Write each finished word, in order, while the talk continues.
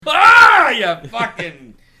you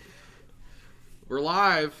fucking... We're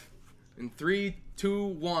live in 3, 2,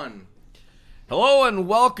 1. Hello and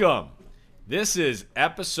welcome. This is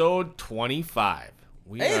episode 25.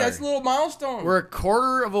 That's a little milestone. We're a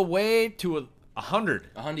quarter of a way to 100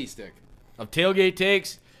 a hundy stick. of Tailgate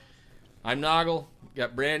Takes. I'm Noggle.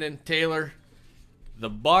 Got Brandon, Taylor, the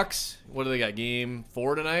Bucks. What do they got? Game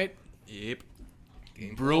 4 tonight? Yep.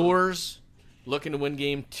 Game Brewers looking to win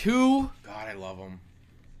game 2. God, I love them.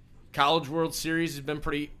 College World Series has been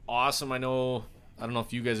pretty awesome. I don't know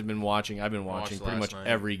if you guys have been watching. I've been watching Watched pretty much last night.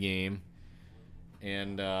 every game.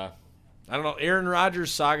 And I don't know. Aaron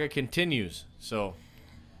Rodgers' saga continues. So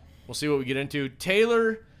we'll see what we get into.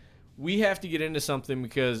 Taylor, we have to get into something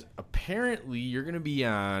because apparently you're going to be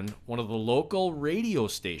on one of the local radio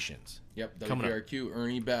stations. Yep, Coming up. WPRQ,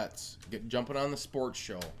 Ernie Betts. Jumping on the sports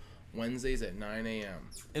show. Wednesdays at 9 a.m.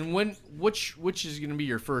 And which is going to be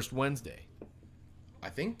your first Wednesday? I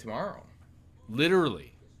think tomorrow.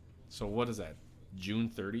 Literally. So what is that? June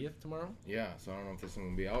 30th tomorrow? Yeah, so I don't know if this one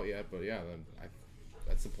will be out yet, but yeah,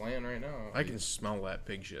 that's the plan right now. I can smell that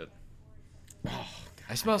pig shit.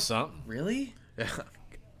 I smell something. Really? Yeah,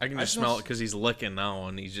 I can just smell it because he's licking now,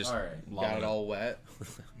 and he's just All right. Got it all wet.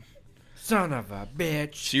 Son of a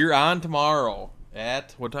bitch. So you're on tomorrow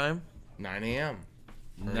at what time? 9 a.m.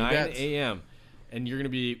 9 Betts. a.m. And you're going to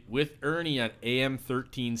be with Ernie on AM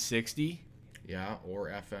 1360. Yeah, or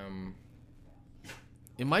FM.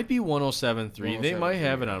 It might be 107.3. They might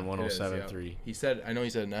have it on It is, 107.3. yeah. He said, I know he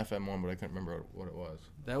said an FM one, but I couldn't remember what it was.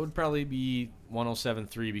 That would probably be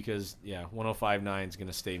 107.3 because, 105.9 is going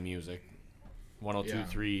to stay music.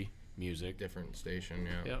 102.3 music. Different station,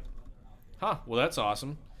 yeah. Yep. Huh. Well, that's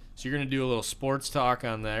awesome. So you're going to do a little sports talk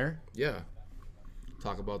on there. Yeah.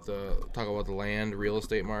 Talk about the land real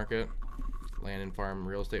estate market, land and farm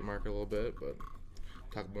real estate market a little bit, but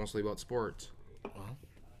talk mostly about sports.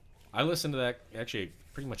 I listen to that actually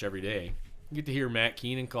pretty much every day. You get to hear Matt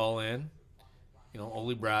Keenan call in.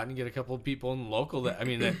 Ole Broughton, get a couple of people in the local that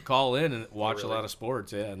call in and watch really? a lot of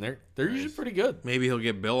sports. Yeah, and they're usually pretty good. Maybe he'll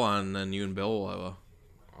get Bill on, and then you and Bill will have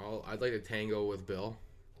a. I'd like to tango with Bill.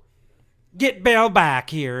 Get Bill back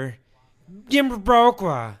here. Jim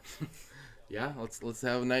Broqua. Yeah, let's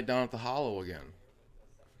have a night down at the Hollow again.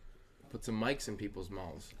 Put some mics in people's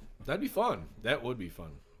mouths. That'd be fun. That would be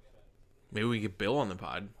fun. Maybe we get Bill on the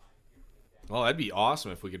pod. Well, that'd be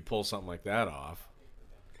awesome if we could pull something like that off.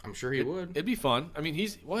 I'm sure he would. It'd be fun. I mean,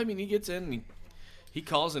 he gets in and he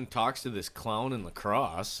calls and talks to this clown in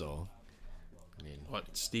lacrosse. So, I mean,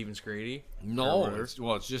 What, Steven Scrady? no,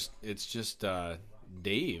 Or it's just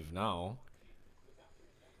Dave now.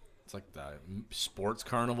 It's like the sports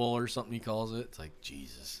carnival or something he calls it. It's like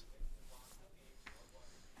Jesus.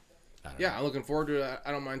 Yeah, I'm looking forward to it.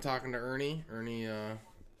 I don't mind talking to Ernie.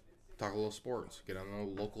 Talk a little sports. Get on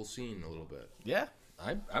the local scene a little bit. Yeah,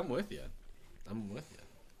 I'm with you. I'm with you.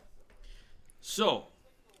 So,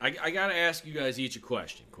 I got to ask you guys each a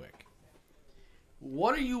question quick.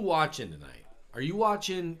 What are you watching tonight? Are you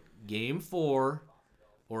watching Game 4,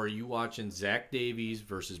 or are you watching Zach Davies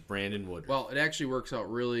versus Brandon Woodruff? Well, it actually works out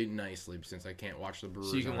really nicely since I can't watch the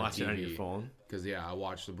Brewers So you can on watch TV. it on your phone? Because, I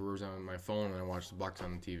watch the Brewers on my phone and I watch the Bucks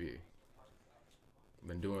on the TV. I've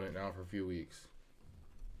been doing it now for a few weeks.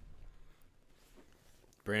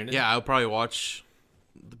 Brandon? Yeah, I'll probably watch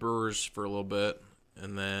the Brewers for a little bit,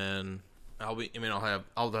 and then I'll be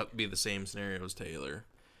the same scenario as Taylor,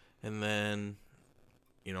 and then,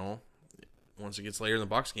 once it gets later in the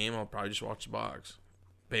Bucks game, I'll probably just watch the Bucks,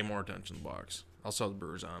 pay more attention to the Bucks. I'll still have the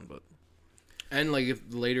Brewers on, but And, if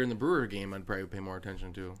later in the Brewer game, I'd probably pay more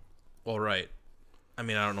attention to. well, right. I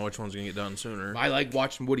mean, I don't know which one's gonna get done sooner. I like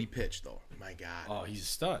watching Woody pitch, though. My God. Oh, he's a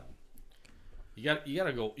stud. You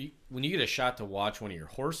gotta go. When you get a shot to watch one of your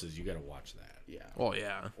horses, you gotta watch that. Yeah. Well,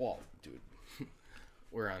 yeah. Well, dude.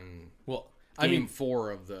 We're on Well, game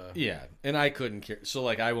 4 of the... yeah, and I couldn't care. So,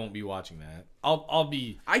 I won't be watching that. I'll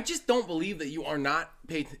be... I just don't believe that you are not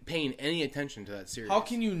paying any attention to that series. How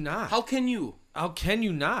can you not? How can you? How can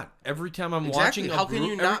you not? Every time I'm Exactly. watching How can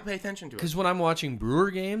you not pay attention to it? Because when I'm watching Brewer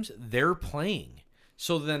games, they're playing.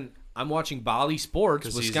 So then I'm watching Bali Sports,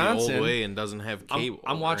 Because Wisconsin. he's the old way and doesn't have cable.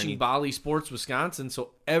 I'm or watching any- Bali Sports, Wisconsin.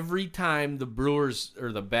 So every time the Brewers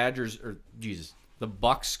or the Badgers the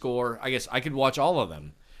Bucks score, I guess I could watch all of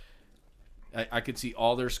them. I could see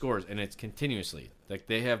all their scores, and it's continuously.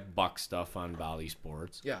 They have Buck stuff on Bali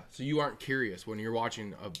Sports. Yeah, so you aren't curious when you're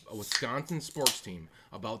watching a Wisconsin sports team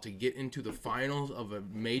about to get into the finals of a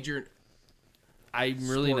major... I'm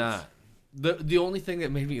really Sports. not. The only thing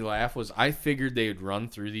that made me laugh was I figured they would run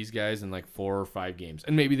through these guys in like 4 or 5 games,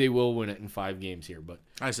 and maybe they will win it in 5 games here. But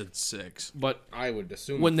I said 6. I would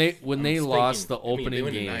assume when they I'm lost the thinking, opening they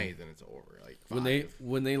win game, tonight, then it's over. Like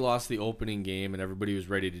when they lost the opening game and everybody was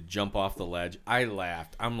ready to jump off the ledge, I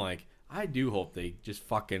laughed. I'm like, I do hope they just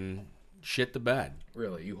fucking shit the bed.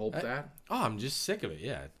 really, you hope that? Oh, I'm just sick of it.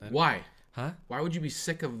 Yeah. Why? Huh? Why would you be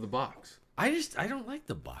sick of the Bucks? I don't like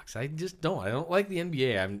the Bucks. I just don't. I don't like the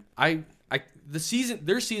NBA.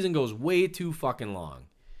 Their season goes way too fucking long.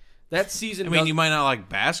 That season. I mean, you might not like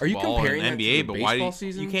basketball comparing and that to NBA, the but why? baseball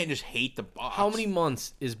season? You can't just hate the Bucks. How many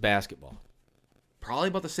months is basketball? Probably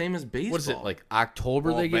about the same as baseball. What is it, like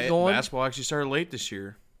October Well, they get going? Basketball actually started late this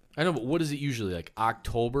year. I know, but what is it usually, like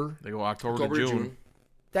October? They go October October, to June. June.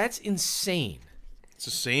 That's insane. It's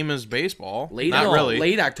the same as baseball. Late, not no, really.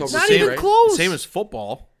 late October. Not same, even right? close. Same as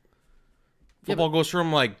football. Football goes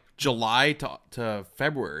from like July to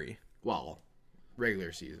February. Well,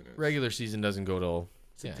 regular season is Regular season doesn't go till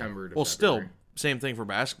September to Well, still February. same thing for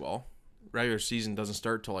basketball. Regular season doesn't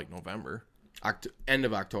start till like November. End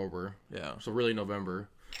of October. Yeah. So really November.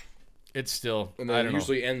 It's still. And I then don't it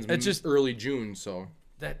usually ends It's just early June, so.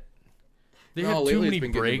 that they No, have too lately many it's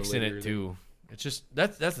been getting breaks in later it than- too. It's just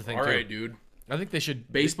that's the thing. All too. right, dude. I think they should.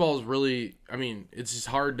 Baseball is really, I mean, it's just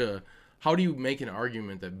hard to. How do you make an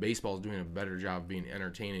argument that baseball is doing a better job being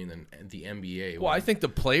entertaining than the NBA? Well, I think the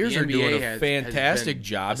players The are doing NBA a has fantastic been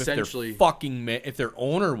job. If essentially- they're fucking, if their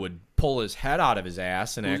owner would pull his head out of his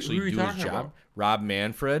ass and actually who are you do his talking job, about? Rob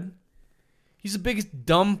Manfred. He's the biggest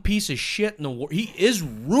dumb piece of shit in the world. He is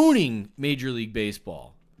ruining Major League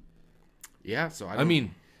Baseball. Yeah, so I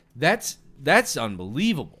mean, that's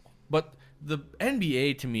unbelievable. But the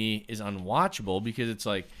NBA to me is unwatchable because it's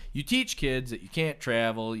like you teach kids that you can't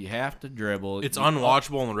travel, you have to dribble. It's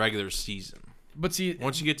unwatchable in the regular season. But see,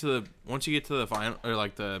 Once you get to the final or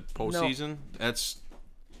like the postseason, that's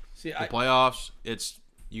see, the I, playoffs.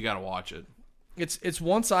 You got to watch it. it's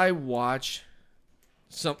once I watch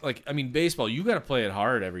some baseball, you got to play it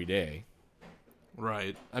hard every day.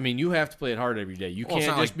 Right. I mean, you have to play it hard every day. You Well, it's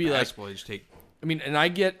can't not just like be like. basketball. You just take. I mean, and I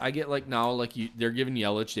get like now, like they're giving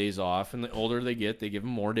Yelich days off, and the older they get, they give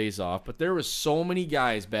them more days off. But there was so many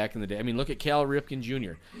guys back in the day. I mean, look at Cal Ripken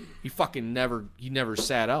Jr. He never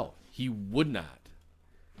sat out. He would not.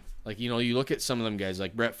 Like, you look at some of them guys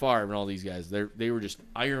like Brett Favre and all these guys. They were just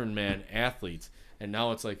Iron Man athletes, and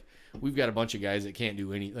now it's like we've got a bunch of guys that can't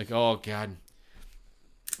do any. Like, oh God,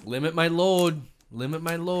 limit my load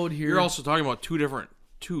here. You're also talking about two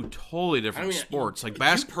totally different sports. Like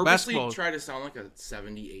basketball. Try to sound like a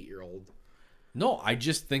 78-year-old. No, I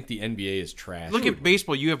just think the NBA is trash. Look at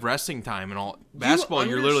baseball. You have resting time and all. Basketball,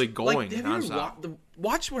 you're literally going nonstop.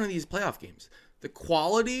 Watch one of these playoff games. The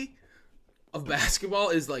quality of basketball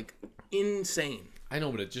is like insane. I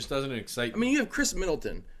know, but it just doesn't excite I mean, you have Chris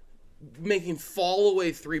Middleton making fall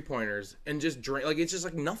away 3-pointers and just drain. Like, it's just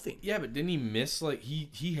like nothing. Yeah, but didn't he miss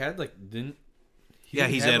he had like didn't? He Yeah,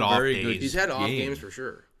 didn't he's have had a off very days. good He's had off game. games for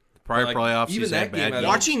sure. Prior Like, playoffs, even he's that had game, bad I games. don't-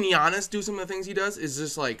 Watching Giannis do some of the things he does is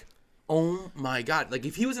just like, oh my God. Like,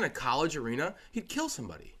 if he was in a college arena, he'd kill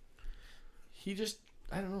somebody. He just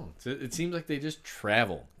I don't know. It seems like they just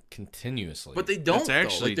travel continuously. But they don't, That's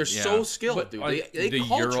actually- though. Like, they're yeah. so skilled, But dude. like, They the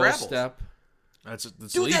call Euro travels. step. That's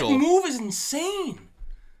Dude, legal. that move is insane.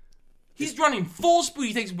 He's running full speed.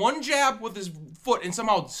 He takes one jab with his foot and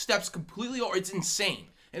somehow steps completely over. It's insane.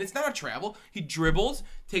 And it's not a travel. He dribbles,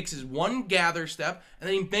 takes his one gather step, and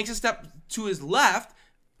then he makes a step to his left,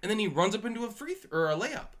 and then he runs up into a or a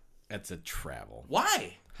layup. That's a travel.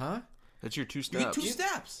 Why? Huh? That's your two You steps. get 2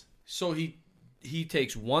 steps. So he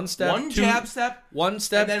takes one step, One two, jab step. one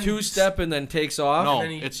step, and then- 2 step, and then takes off. No, and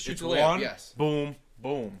then he it's shoots it's a layup, one. yes. Boom,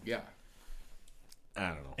 boom, Yeah. I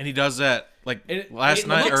don't know. and he does that like It last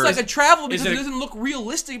night. It looks Or like a travel because is it it- doesn't look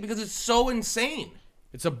realistic because it's so insane.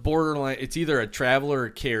 It's a borderline. It's either a travel or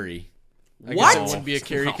a carry. I What? guess it wouldn't be a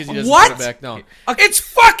carry because he doesn't What? put it back down. It's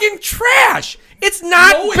fucking trash. It's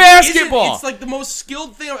not No, it basketball. isn't. It's like the most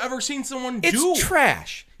skilled thing I've ever seen someone It's do.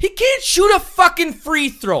 trash. He can't shoot a fucking free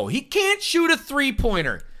throw. He can't shoot a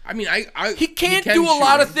 3-pointer. I mean, He can't can do a shoot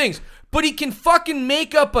lot of him. things. But he can fucking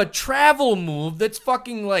make up a travel move that's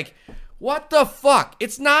fucking like, what the fuck?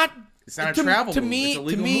 It's not. It's not a travel to move. me. It's a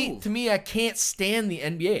legal move. To me, I can't stand the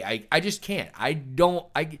NBA. I just can't. I don't.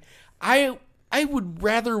 I would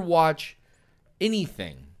rather watch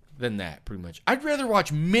anything than that. Pretty much. I'd rather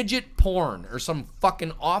watch midget porn or some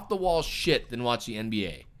fucking off the wall shit than watch the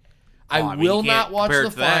NBA. I mean, you will can't not watch compare the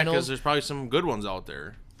it to that because finals. there's probably some good ones out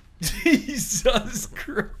there. Jesus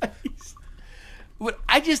Christ. But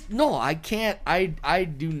I just no, I can't. I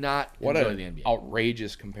do not What enjoy an the NBA.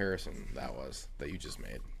 outrageous comparison that was that you just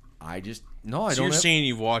made. I just no. I So don't. you're have- saying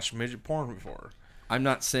you've watched midget porn before? I'm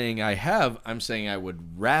not saying I have. I'm saying I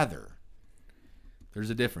would rather. There's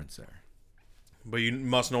a difference there. But you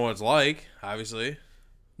must know what it's like, obviously.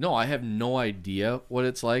 No, I have no idea what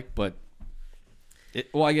it's like, but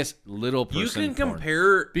well, I guess little person You can porn.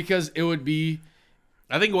 compare. because it would be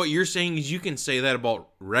I think what you're saying is you can say that about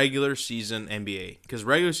regular season NBA, because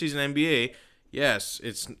regular season NBA, yes,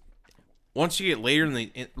 it's once you get later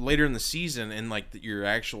in the season and like your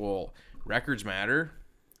actual records matter,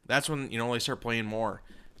 that's when they start playing more.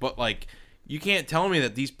 But like you can't tell me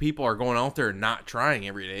that these people are going out there and not trying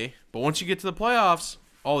every day. But once you get to the playoffs,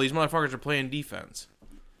 all these motherfuckers are playing defense.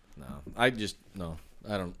 no.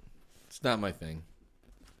 I don't. It's not my thing.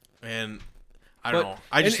 And I don't But- know.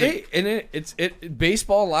 I just think it's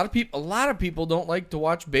baseball. A lot of people don't like to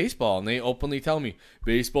watch baseball, and they openly tell me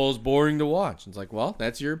baseball is boring to watch. It's like, well,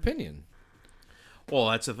 that's your opinion. well,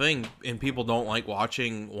 that's the thing, and people don't like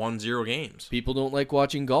watching 1-0 games. People don't like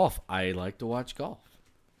watching golf. I like to watch golf.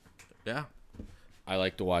 Yeah, I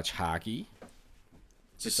like to watch hockey.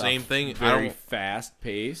 it's the same thing. I Very don't. fast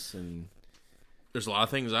pace, and There's a lot of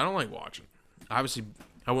things I don't like watching. Obviously,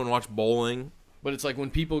 I wouldn't watch bowling. but it's like when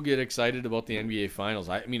people get excited about the NBA Finals.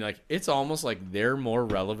 I mean, like it's almost like they're more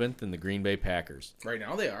relevant than the Green Bay Packers. Right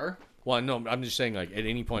now they are. Well, no, I'm just saying, like at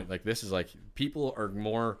any point, like this is like people are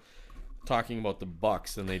more talking about the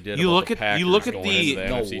Bucks than they did. You about look the at- Packers you look at going the- into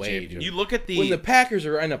No NFC way, Championship. dude. You look at When the Packers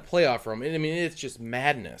are in a playoff run, I mean, it's just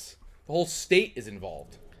madness. The whole state is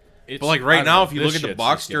involved. But like right now, if you look at the Bucks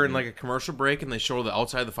Bucks during like a commercial break and they show the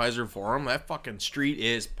outside the Pfizer Forum, that fucking street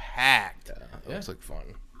is packed. It looks like fun.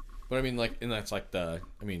 but I mean, like, and that's like the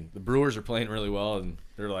Brewers are playing really well, and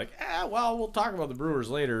they're like, well, we'll talk about the Brewers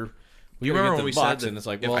later. You gotta remember get when the we said Bucks, that and it's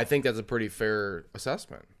like, If well, I think that's a pretty fair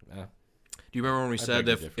assessment. yeah. Do you remember when we said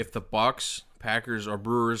beg to if the Bucks, Packers, or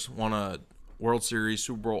Brewers won a World Series,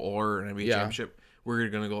 Super Bowl, or an NBA Yeah. championship, we're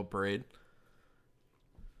gonna go parade?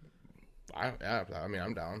 I mean,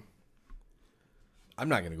 I'm down. I'm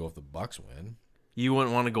not gonna go if the Bucks win. You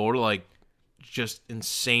wouldn't want to go to like just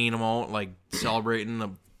insane amount like celebrating the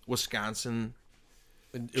Wisconsin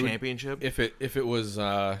It would- championship? If it was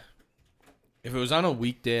on a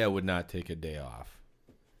weekday, I would not take a day off.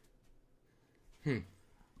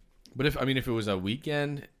 But if it was a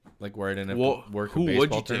weekend, like where I didn't have Well, to work, who a baseball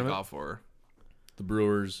would you take tournament, off for? the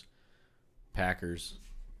Brewers, Packers,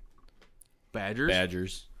 Badgers?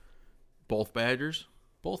 Badgers, Both Badgers?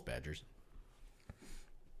 both Badgers.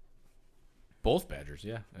 Both Badgers,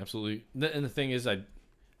 yeah, absolutely. And the thing is, I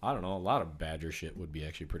don't know, a lot of Badger shit would be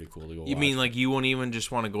actually pretty cool to go You watch. mean like you wouldn't even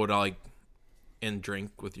just want to go to like and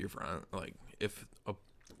drink with your friend, like if a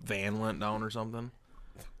van went down or something?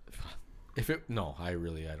 No, I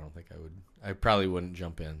don't think I would. I probably wouldn't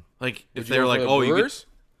jump in. Like if Would you they were go like, for the oh, Brewers?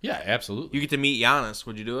 Yeah, absolutely. you get to meet Giannis,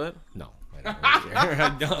 would you do it? No,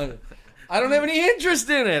 I don't have any interest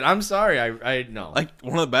in it. I'm sorry. I no. Like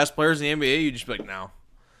one of the best players in the NBA, you'd just be like, no.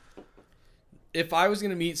 If I was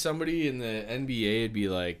gonna meet somebody in the NBA, it'd be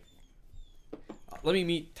like, let me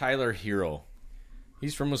meet Tyler Hero.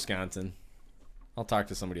 He's from Wisconsin. I'll talk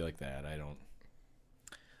to somebody like that. I don't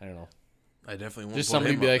know. I definitely won't. Just put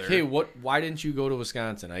somebody him be up like, there. hey, why didn't you go to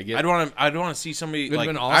Wisconsin? I get. I'd want to see somebody It'd have like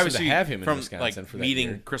been awesome to obviously have him in from Wisconsin like for that meeting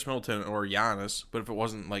year. Chris Middleton or Giannis. But if it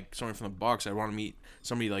wasn't like somebody from the Bucks, I'd want to meet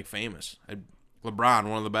somebody like famous. LeBron,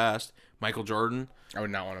 one of the best. Michael Jordan. I would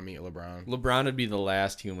not want to meet LeBron. LeBron would be the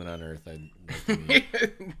last human on earth. I'd like to meet.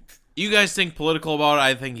 You guys think political about it?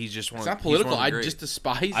 I think he's just one. It's of- not he's one political. of the I great- just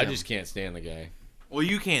despise him. I just can't stand the guy. Well,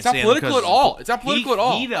 you can't. It's not stand him political because at all. It's not political at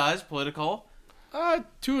all. He does political.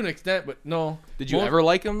 To an extent, but no. Did you ever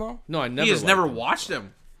like him though? No, I never. He has liked never him. watched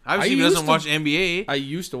him. Obviously, I he doesn't used to- watch NBA. I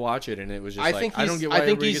used to watch it, and it was just I like think I don't get why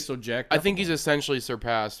everybody gets so jacked. I up think he's about essentially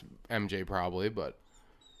surpassed MJ probably, but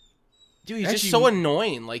dude, he's just Actually, so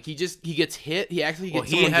annoying. Like he gets hit. He actually Well,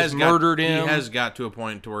 gets someone just murdered him. He has got to a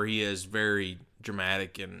point to where he is very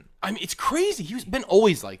dramatic and I mean, it's crazy. He's been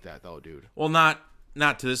always like that though, dude. well, not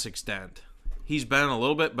to this extent. He's been a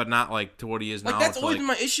little bit, but not like to what he is Like now. that's to, always like- been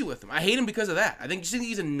my issue with him. I hate him because of that. I think he's it.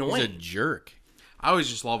 He's a annoying. jerk. I always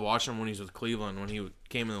just love watching him when he's with Cleveland when he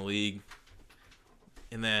came in the league,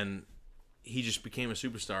 and then he just became a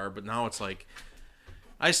superstar. But now it's like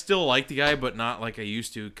I still like the guy, but not like I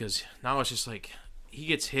used to because now it's just like he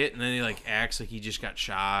gets hit and then he like acts like he just got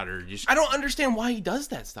shot or just I don't understand why he does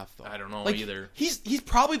that stuff though. I don't know Like, either. He's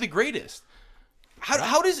probably the greatest.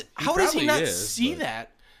 How does he probably not is, see but-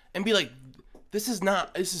 that and be like, this is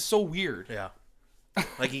so weird. yeah.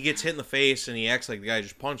 Like he gets hit in the face and he acts like the guy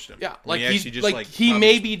just punched him. Yeah, When like he he probably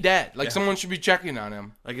may just- be dead. Like Yeah. someone should be checking on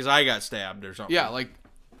him. like his eye got stabbed or something. Yeah, like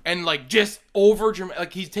and like just over dramatic.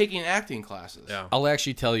 Like he's taking acting classes. Yeah. I'll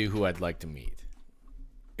actually tell you who I'd like to meet.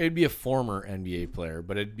 It'd be a former NBA player,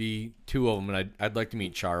 but it'd be two of them, and I'd like to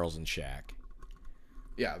meet Charles and Shaq.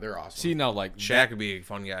 Yeah, they're awesome. See, now, like, Shaq would be a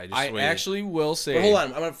fun guy. Just I the way actually will say... But hold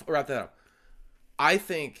on, I'm gonna wrap that up. I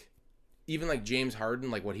think even like James Harden,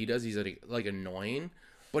 like what he does, he's like annoying,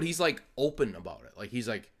 but he's like open about it. Like he's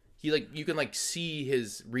like you can like see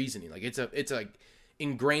his reasoning. Like it's like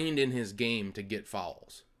ingrained in his game to get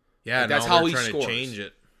fouls. yeah, like, that's now how they're he trying scores. to change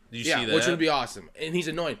it. Did you Yeah, see that? which would be awesome. And he's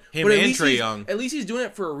annoying. Him but at and least Trae he's- Young. At least he's doing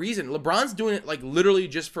it for a reason. LeBron's doing it like literally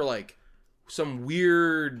just for like some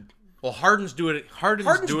weird. Well, Harden's doing it.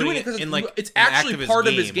 Harden's doing it because in like it's an act actually part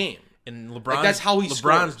of his game. And LeBron, Like, that's how he LeBron's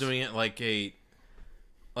scores. doing it like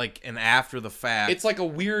an after the fact. It's like a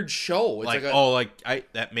weird show. It's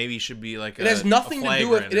like that maybe should be like it has nothing to do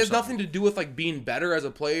with flagrant it or has something. nothing to do with like being better as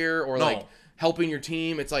a player or No. like helping your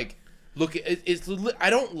team. It's like I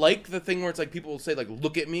don't like the thing where it's like people say like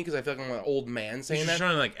look at me because I feel like I'm an old man saying He's just that.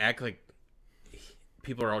 trying to like act like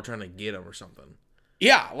people are all trying to get him or something.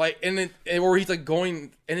 Yeah, like or he's like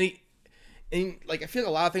going and like I feel like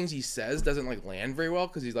a lot of things he says doesn't like land very well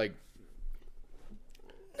because he's like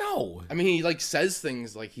No. I mean he like says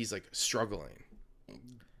things like he's like struggling.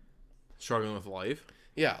 Struggling with life.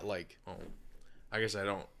 Yeah, like Oh, I guess I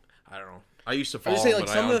don't know. I used to I follow. just say like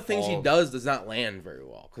but some I of the things he unfollowed. does not land very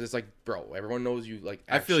well because it's like bro everyone knows you like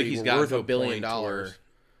I feel like actually he's were gotten worth to $1 billion.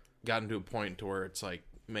 gotten to a point to where it's like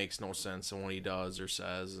makes no sense in what he does or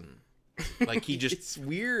says, and like he just It's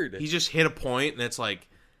weird. he just hit a point, and it's like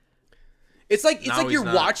It's like Now he's you're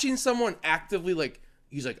not. watching someone actively like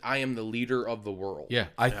he's like I am the leader of the world. Yeah.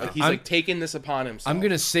 Like he's I'm, like taking this upon himself. I'm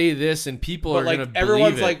going to say this, and people but are like going to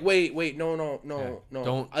everyone's believe like it. wait no.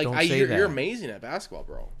 Don't Like say you're that. amazing at basketball,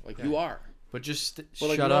 bro. Like you are. But just But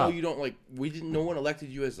like shut no, up. you don't like no one elected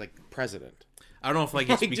you as like president. I don't know if like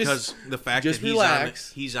it's Like, because the fact just that he's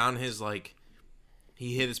relax. he's on his like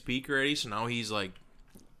he hit his peak already, so now he's like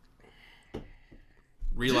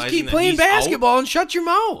realizing Just keep that playing he's out. basketball and shut your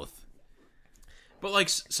mouth. But like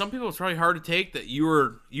some people, it's probably hard to take that you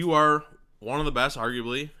are one of the best,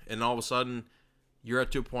 arguably, and all of a sudden you're up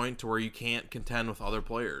to a point to where you can't contend with other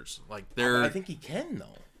players. Like they're I think he can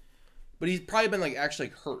though. But he's probably been like actually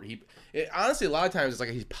like, hurt. Honestly a lot of times it's like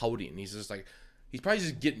he's pouting. He's just like he's probably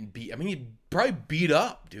just getting beat. I mean he's probably beat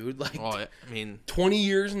up, dude. Like well, I mean, 20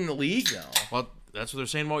 years in the league now. well, that's what they're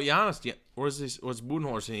saying about Giannis. Yeah, what's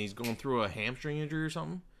Budenholzer saying? He's going through a hamstring injury or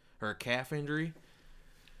something, or a calf injury.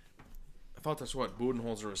 I thought that's what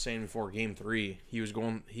Budenholzer was saying before Game 3. He had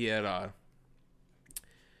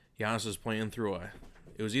Giannis was playing through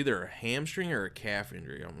it was either a hamstring or a calf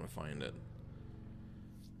injury. I'm gonna find it.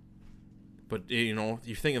 But you know,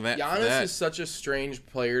 you think of that. Giannis is such a strange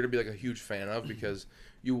player to be like a huge fan of because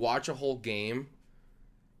you watch a whole game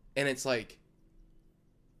and it's like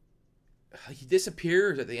he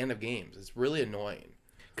disappears at the end of games. It's really annoying.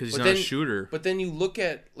 because he's but not a then- shooter. But then you look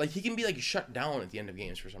at like he can be like shut down at the end of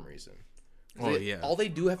games for some reason. 'Cause Oh, they- yeah. All they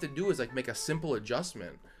do have to do is like make a simple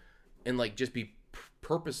adjustment and like just be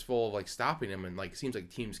purposeful of like stopping him and like it seems like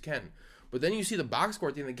teams can. But then you see the box score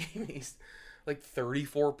at the end of the game. He's like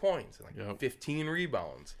 34 points and like Yep. 15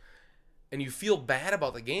 rebounds. And you feel bad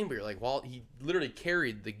about the game, but you're like, well, he literally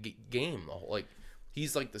carried the game. The whole, like,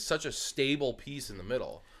 he's like such a stable piece in the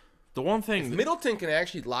middle. The one If thing, Middleton can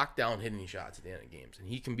actually lock down hitting shots at the end of games, and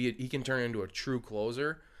he can turn into a true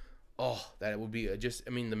closer. Oh, that would be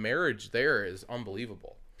the marriage there is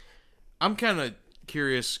unbelievable. I'm kind of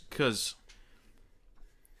curious because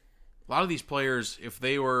a lot of these players, if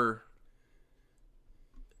they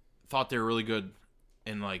thought they were really good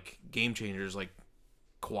and like game changers, like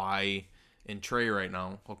Kawhi and Trae right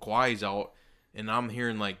now. Well, Kawhi's out, and I'm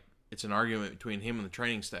hearing like it's an argument between him and the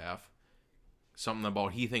training staff. Something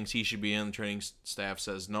about he thinks he should be in, the training staff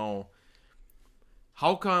says no.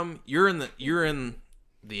 How come you're in the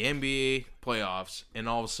NBA playoffs and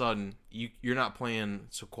all of a sudden you're not playing?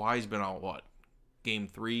 So Kawhi's been out what, game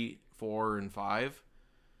 3, 4, and 5?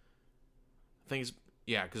 I think it's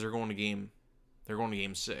because they're going to game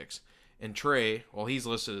 6. And Trae, well, he's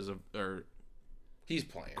listed as He's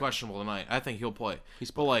playing. questionable tonight. I think he'll play.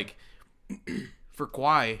 But like for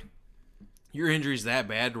Kawhi, your injury's that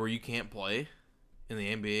bad where you can't play in the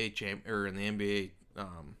NBA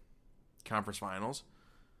conference finals.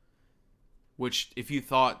 Which, if you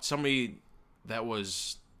thought somebody that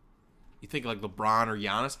was, you think like LeBron or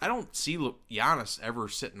Giannis, I don't see Giannis ever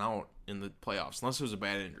sitting out in the playoffs unless it was a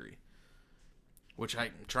bad injury. Which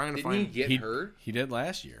I'm trying to Didn't he find. get hurt? He did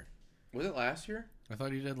last year. Was it last year? I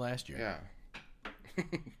thought he did last year. Yeah.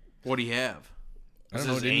 What do you have? I Is don't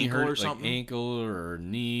know. his Didn't he ankle hurt or like something? ankle or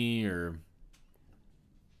knee or?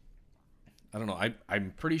 I don't know.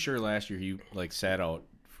 I'm pretty sure last year he like sat out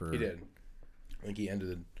for. He did. I think he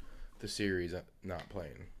ended the series not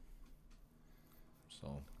playing.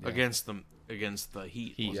 So against the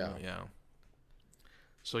Heat. wasn't it? Yeah.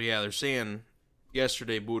 So yeah, they're saying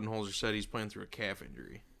yesterday Budenholzer said he's playing through a calf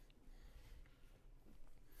injury.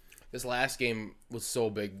 This last game was so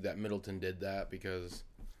big that Middleton did that because,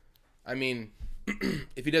 I mean,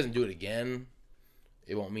 if he doesn't do it again,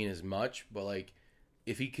 it won't mean as much. But like,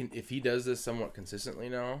 if he does this somewhat consistently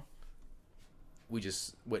now, we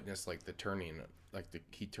just witnessed like the turning,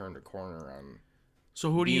 he turned a corner on. So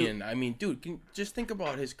who do you? I mean, dude, just think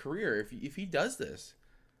about his career. If he does this,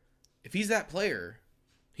 if he's that player,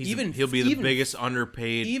 he'll be the biggest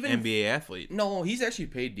underpaid even- NBA athlete. no, he's actually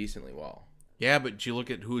paid decently well. Yeah, but you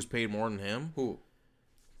look at who's paid more than him. Who?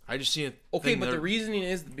 I just see it. Okay, but the reasoning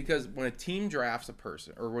is because when a team drafts a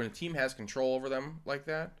person, or when a team has control over them like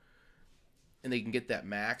that, and they can get that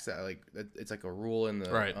max, it's like a rule in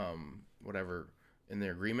the Right. Whatever in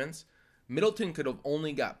their agreements. Middleton could have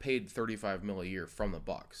only got paid $35 million a year from the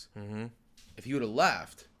Bucks. Mm-hmm. If he would have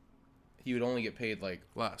left, he would only get paid like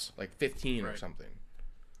less. 15 or Right. something.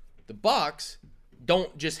 The Bucks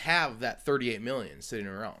don't just have that $38 million sitting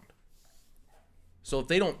around. So if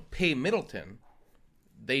they don't pay Middleton,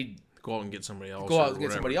 they Go out and get somebody else. go out or and get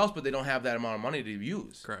whatever. somebody else, but they don't have that amount of money to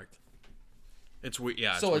use. Correct. It's weird.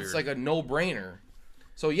 Yeah. So it's it's weird. like a no-brainer.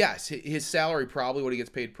 So yes, his salary, probably what he gets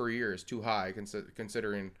paid per year, is too high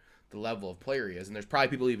considering the level of player he is. And there's probably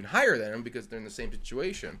people even higher than him because they're in the same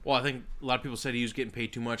situation. Well, I think a lot of people said he was getting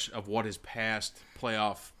paid too much of what his past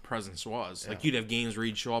playoff presence was. Like you'd have games where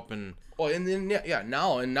he'd show up and Well, and then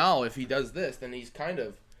now if he does this, then he's kind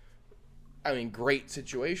of, I mean, great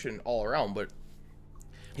situation all around. But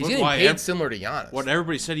he's Look, getting why paid similar to Giannis. what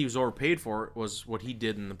everybody said he was overpaid for was what he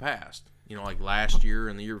did in the past. You know, like last year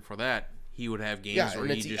and the year before that, he would have games Yeah, where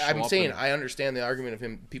and he just show I'm up saying and, I understand the argument of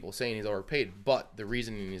him, people saying he's overpaid, but the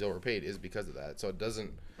reasoning he's overpaid is because of that. So it doesn't.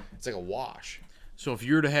 It's like a wash. So if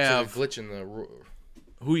you're to It's have like a glitch in the.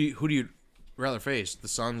 who do you rather face, the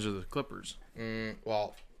Suns or the Clippers?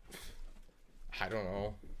 Well, I don't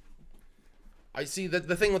know. I see that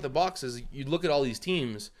the thing with the Bucks is you look at all these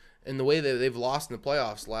teams and the way that they've lost in the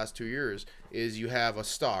playoffs the last 2 years is you have a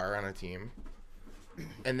star on a team,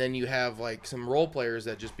 and then you have like some role players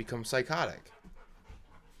that just become psychotic.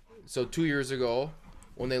 So 2 years ago,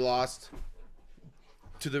 when they lost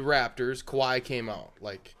to the Raptors, Kawhi came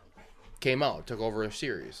out, took over a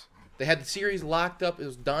series. They had the series locked up, it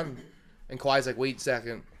was done, and Kawhi's like, wait a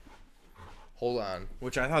second, hold on.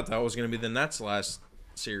 Which I thought that was going to be the Nets last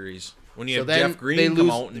series when you So have then Jeff Green they come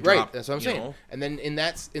lose, out and right? drop. That's what I'm you saying. know. And then in the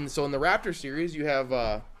Raptor series, you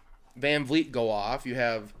have Van Vliet go off. You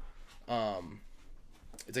have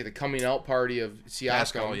it's like the coming out party of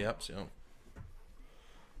Pascal, Siakam. yep. So.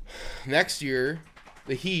 Next year,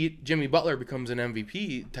 the Heat, Jimmy Butler becomes an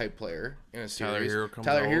MVP type player in a Tyler series. Hero comes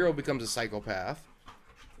Tyler out. Hero becomes a psychopath.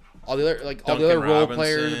 All the other Duncan role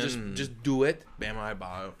players Robinson. just do it. Bam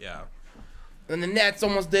Adebayo, yeah. And the Nets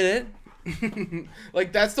almost did it.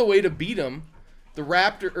 Like that's the way to beat them. The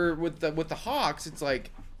Raptor or with the Hawks, it's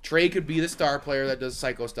like Trey could be the star player that does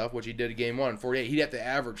psycho stuff, which he did in Game 1, 48. He'd have to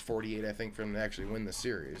average 48, I think, for him to actually win the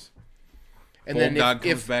series. And then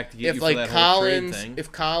Bogdan if comes back to get you for like that whole trade Collins, thing.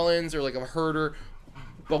 if Collins or like a Herter,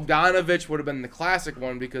 Bogdanovich would have been the classic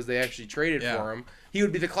one because they actually traded Yeah. for him. He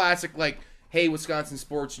would be the classic like, hey, Wisconsin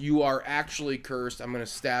sports, you are actually cursed. I'm gonna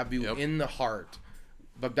stab you Yep. in the heart.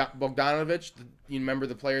 Bogdanovich, you remember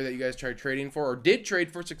the player that you guys tried trading for or did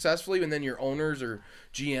trade for successfully, and then your owners or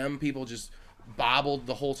GM people just bobbled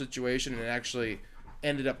the whole situation and it actually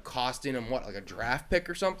ended up costing him like a draft pick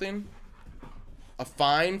or something. A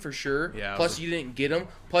fine for sure. Yeah, it Plus was you didn't get him.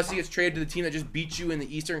 Plus he gets traded to the team that just beat you in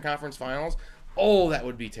the Eastern Conference Finals. Oh, that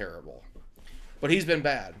would be terrible. But he's been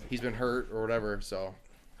bad. He's been hurt or whatever. So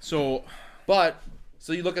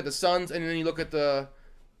you look at the Suns and then you look at the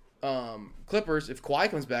Clippers. If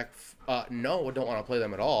Kawhi comes back, no, I don't want to play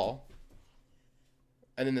them at all.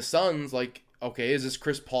 And then the Suns, like, okay, is this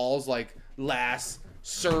Chris Paul's like last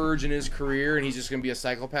surge in his career, and he's just gonna be a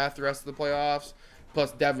psychopath the rest of the playoffs?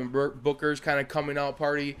 Plus Devin Booker's kind of coming out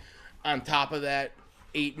party. On top of that,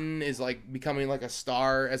 Ayton is like becoming like a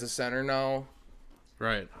star as a center now,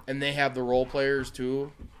 Right. and they have the role players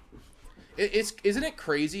too. Isn't it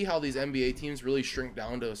crazy how these NBA teams really shrink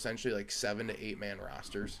down to essentially like 7 to 8 man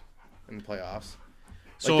rosters in the playoffs?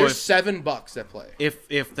 So Like there's if- $7 that play. If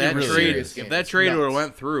that really trade serious game. if that It's trade would have nuts.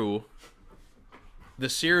 went through, the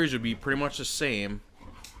series would be pretty much the same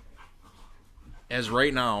as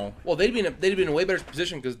right now. Well, they'd be in a way better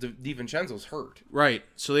position because DiVincenzo's hurt. Right.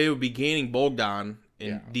 So they would be gaining Bogdan, and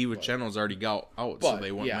Yeah, DiVincenzo's already got out, so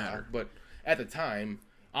they wouldn't matter. But at the time,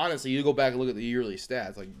 honestly, you go back and look at the yearly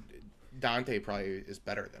stats. Like Dante probably is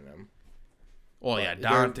better than him. Well, yeah, They're-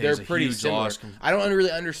 Dante's they're a pretty huge similar. loss. I don't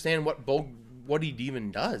really understand what he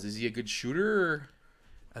even does. Is he a good shooter? Or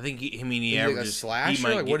I think he Is he like a averages. slasher?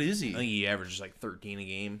 might Like, what is he? I think he averages like 13 a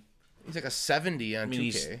game. he's like a 70 on I mean,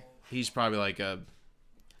 2K. he's probably like a.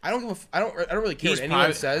 I don't give a. I don't really care He's what anyone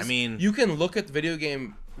probably- says. I mean- you can look at the video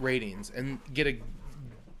game ratings and get a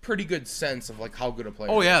pretty good sense of like how good a player.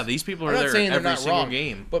 Oh yeah, is. these people I'm are not there saying they're every not single wrong,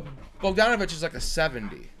 game. but Bogdanovich is like a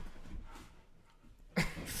 70,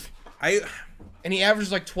 and he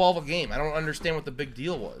averages like 12 a game. I don't understand what the big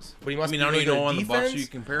deal was, but he must. I mean, be I don't really even know good on the at Bucks who defense. you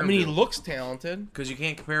compare I him mean, he to. looks talented. Because you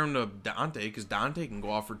can't compare him to Dante, because Dante can go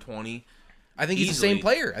off for 20. I think he's the Easily. same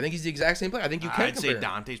player. I think he's the exact same player. I think you can I'd say compare him.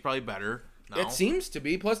 Dante's probably better. Now. It seems to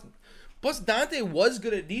be. Plus Dante was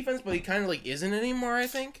good at defense, but he kind of like isn't anymore. I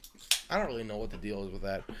think. I don't really know what the deal is with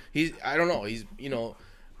that. I don't know. He's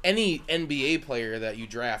any NBA player that you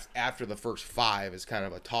draft after the first 5 is kind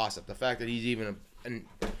of a toss up. The fact that he's even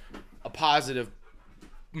a positive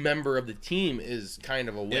member of the team is kind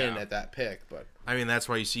of a win Yeah. at that pick. But I mean, that's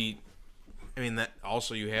why you see. I mean, that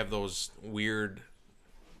also you have those weird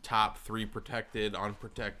top 3 protected,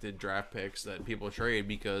 unprotected draft picks that people trade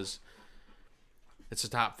because it's the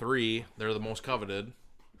top 3. They're the most coveted,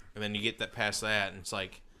 and then you get that past that, and it's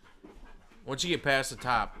like once you get past the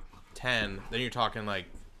top 10, then you're talking like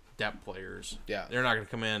depth players. Yeah. They're not going to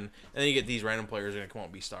come in, and then you get these random players that are going to come out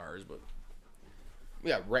and be stars. But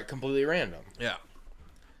yeah, completely random. yeah,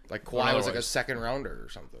 Like Well, Kawhi was like a otherwise- second rounder or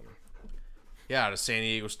something. yeah, to San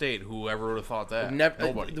Diego State. Whoever would have thought that? Nobody.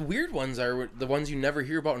 Nobody. The weird ones are the ones you never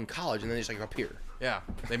hear about in college, and then they just like appear. Yeah,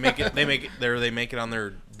 they make it. They make it on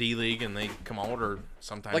their D League, and they come out, or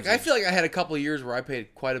sometimes. Like I feel like I had a couple of years where I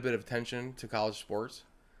paid quite a bit of attention to college sports.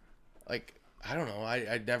 Like I don't know,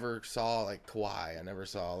 I never saw like Kawhi. I never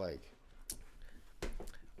saw like.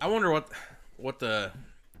 I wonder what the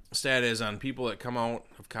stat is on people that come out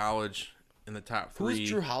of college in the top 3. Who's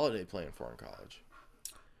Drew Holiday playing for in college?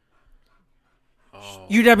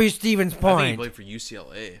 UW Stevens I think he Point. played for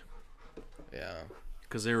UCLA Yeah,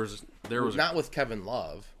 because there was not with Kevin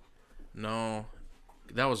Love. no,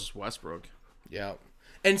 that was Westbrook. Yeah,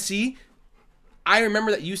 and see, I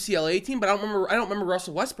remember that UCLA team, but I don't remember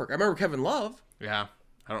Russell Westbrook. I remember Kevin Love. Yeah,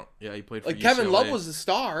 I don't. Yeah, he played for Like UCLA. Kevin Love was the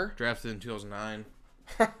star. drafted in 2009.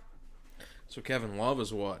 So Kevin Love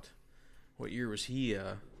is what? What year was he?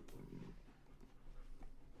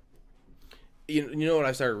 You know what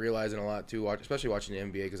I started realizing a lot too, especially watching the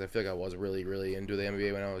NBA, because I feel like I was really, really into the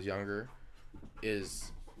NBA when I was younger,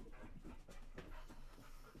 is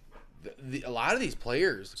a lot of these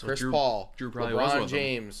players, Chris Drew- Paul, Drew probably was LeBron with them.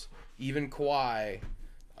 James, even Kawhi,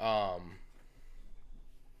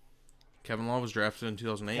 Kevin Love was drafted in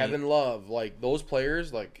 2008. Kevin Love, like those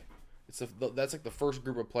players, like that's like the first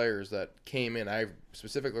group of players that came in. I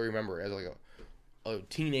specifically remember as like a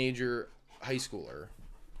teenager, high schooler.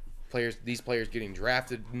 These players getting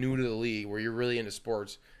drafted new to the league where you're really into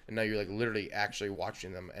sports, and now you're like literally actually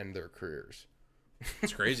watching them end their careers.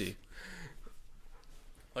 It's crazy.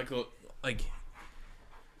 Like,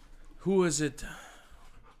 who is it?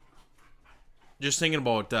 Just thinking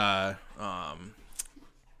about,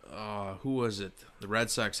 who was it? The Red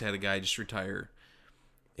Sox had a guy just retire,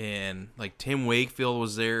 and like Tim Wakefield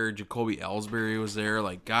was there, Jacoby Ellsbury was there,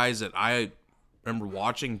 like guys that I remember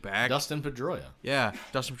watching back. Dustin Pedroia. Yeah,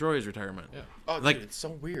 Dustin Pedroia's retirement. Yeah. Oh, dude, Like- it's so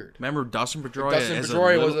weird. Remember Dustin Pedroia? Dustin as a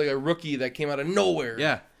Pedroia was little- like a rookie that came out of nowhere.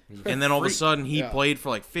 yeah, and then all of a freak. sudden he Yeah. played for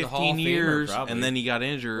like Hall of 15 Famer, years, probably. and then he got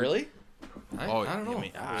injured. Really? I Oh, don't know. I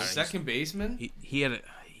mean, Second baseman. He had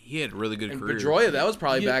a really good And career. Pedroia, that was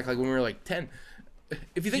probably Yeah. back like when we were like 10.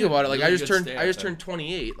 If you think Yeah, about it, like really I just good turned stats.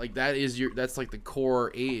 28. Like that's like the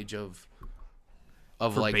core age of For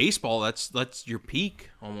like baseball, that's your peak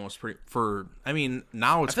almost. I mean,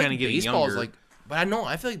 now it's I feel kind of like getting baseball younger. is like, but I know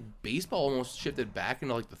I feel like baseball almost shifted back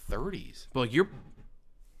into like the 30s. but like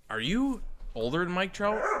are you older than Mike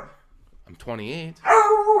Trout? I'm 28.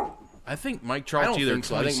 I think Mike I Trout's don't either think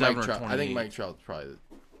so. I think 27 Mike or Trout. 28. I think Mike Trout's probably.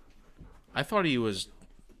 I thought he was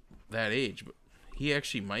that age, but he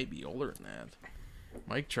actually might be older than that.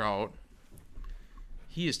 Mike Trout,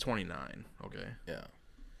 he is 29. Okay, Yeah.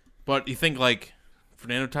 but you think like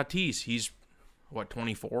Fernando Tatis, he's what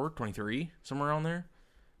 24, 23, somewhere around there.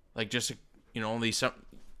 Like just these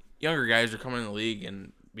younger guys are coming in the league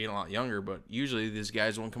and being a lot younger, but usually these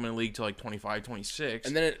guys won't come in the league till like 25, 26.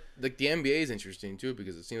 And then the NBA is interesting too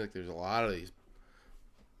because it seems like there's a lot of these.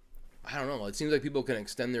 I don't know. It seems like people can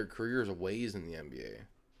extend their careers a ways in the NBA.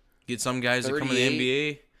 Get some guys that come in the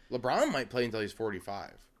 38. NBA. LeBron might play until he's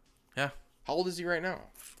 45. Yeah. How old is he right now?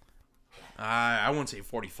 I wouldn't say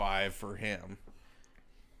 45 for him.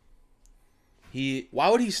 Why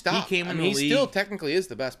would he stop? He came in the he still league- technically is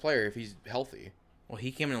the best player if he's healthy. Well,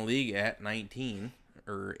 he came in the league at 19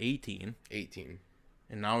 or 18, 18.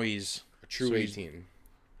 and now he's A true so he's- 18.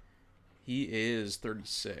 He is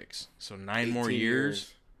 36, so 9 more 18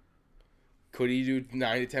 years. Could he do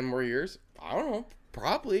 9 to 10 more years? I don't know.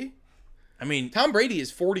 Probably. I mean, Tom Brady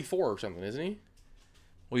is 44 or something, isn't he?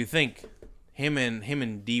 well, you think him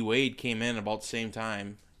and D Wade came in about the same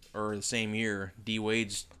time or the same year. D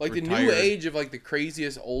Wade's Like retired. the new age of like the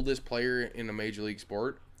craziest, oldest player in a major league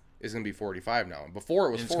sport is going to be 45 now. Before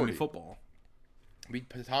it was And it's gonna 40. be football. Be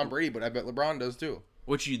Tom Brady, but I bet LeBron does too.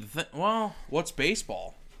 Which you think? Well, what's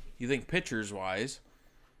baseball? You think pitchers wise?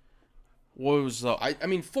 What was the? I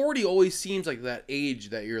mean, 40 always seems like that age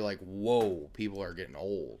that you're like, whoa, people are getting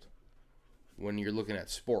old when you're looking at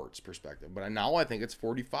sports perspective. But now I think it's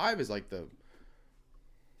 45 is like the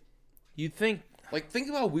You think? like think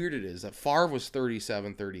of how weird it is that Favre was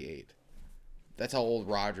 37, 38. That's how old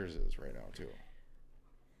Rodgers is right now too.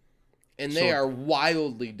 And they So- are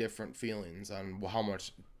wildly different feelings on how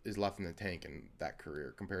much is left in the tank in that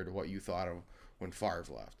career compared to what you thought of when Favre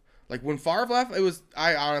left. Like when Favre left,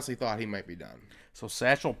 I honestly thought he might be done. So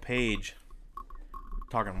Satchel Paige,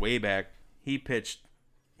 talking way back, he pitched.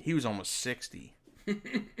 He was almost 60.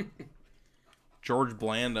 George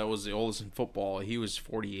Blanda was the oldest in football. He was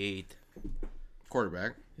 48.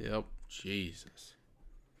 Quarterback. Yep. Jesus.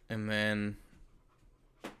 And then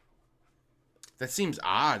That seems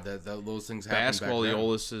odd that those things happen. basketball, back the then.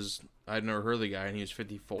 oldest is I'd never heard of the guy, and he was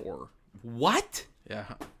 54. What?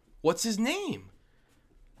 Yeah. What's his name?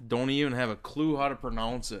 Don't even have a clue how to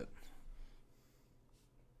pronounce it.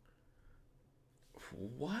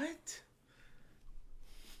 What?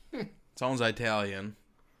 Sounds Italian.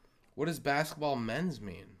 What does basketball men's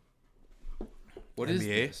mean? What is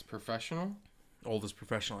NBA? this? Professional? Oldest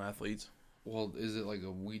professional athletes. Well, is it like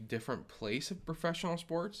a different place of professional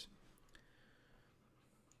sports?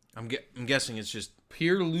 I'm guessing it's just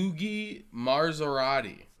Pierluigi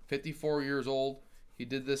Marzorati, 54 years old. He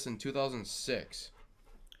did this in 2006.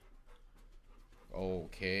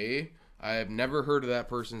 Okay. I have never heard of that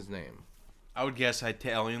person's name. I would guess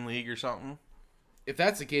Italian league or something. If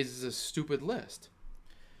that's the case, it's a stupid list.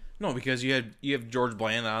 No, because you have George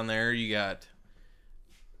Bland on there. You got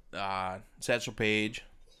Satchel Paige.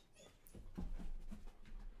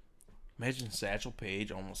 Imagine Satchel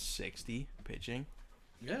Paige almost 60 pitching.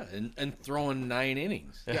 Yeah, and throwing 9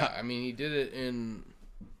 innings. Yeah, I mean, he did it in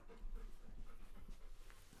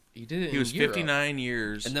He was Europe. 59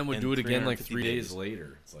 years, And then would do it again like 350 3 days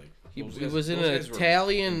later. It's like He those was in those an guys were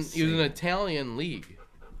Italian. He was in an insane. Italian league,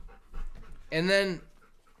 and then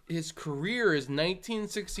his career is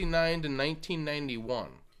 1969 to 1991,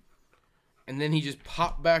 and then he just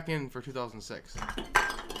popped back in for 2006.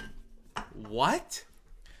 What?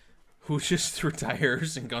 Who just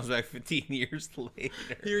retires and comes back 15 years later.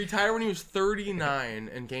 He retired when he was 39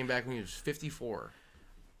 and came back when he was 54.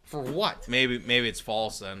 For what? Maybe it's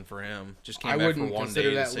false then for him. Just came I back for wouldn't one consider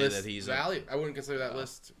day to that say list that he's valid. I wouldn't consider that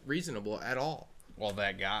list reasonable at all. well,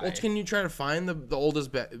 that guy. Well, can you try to find the oldest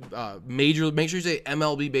major? Make sure you say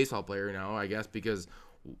MLB baseball player now, I guess, because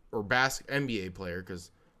or NBA player, because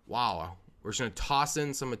wow, we're just gonna toss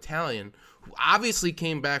in some Italian who obviously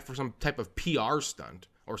came back for some type of PR stunt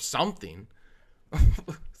or something.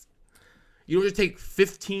 You don't just take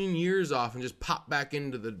 15 years off and just pop back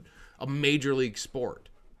into a major league sport.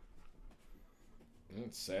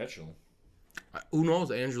 It's Satchel. Who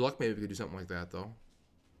knows? Andrew Luck maybe could do something like that though.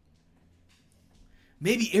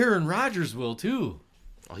 Maybe Aaron Rodgers will too.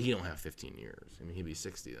 Oh, he don't have 15 years. I mean, he'd be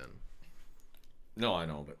 60 then. No, I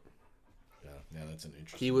know, but yeah, that's an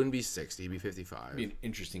interesting. He wouldn't be 60. He'd be 55. Be an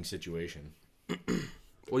interesting situation.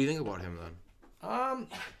 What do you think about him then? I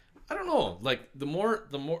don't know. Like the more.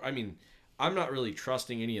 I mean, I'm not really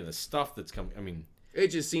trusting any of the stuff that's coming. I mean, It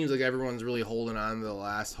just seems like everyone's really holding on to the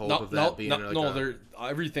last hope of that being they're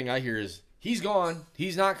everything I hear is he's gone.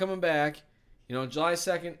 He's not coming back. You know, July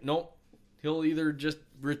 2nd. Nope. He'll either just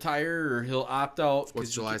retire or he'll opt out.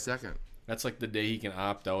 What's July 2nd? That's like the day he can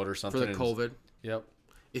opt out or For something. the and- COVID? Yep.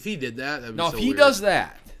 If he did that, that'd be No, so if he weird. does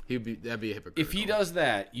that, that'd be a hypocrite. if he does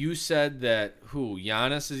that, you said that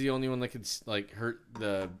Giannis is the only one that could like hurt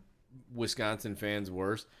the Wisconsin fans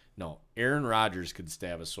worse. No, Aaron Rodgers could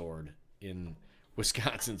stab a sword in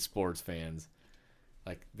Wisconsin sports fans.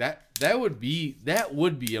 Like that would be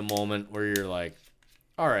a moment where you're like,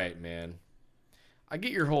 all right, man. I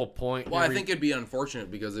get your whole point. Well, I think it'd be unfortunate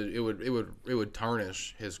because it would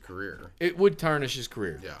tarnish his career. it would tarnish his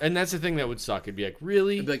career. Yeah. And that's the thing that would suck. It'd be like,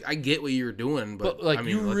 really? It'd be like, I get what you're doing, but like, I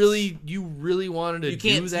mean, you really wanted to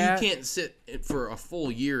do that? You can't sit for a full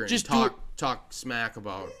year and Just talk smack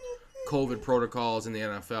about COVID protocols in the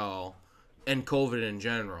NFL and COVID in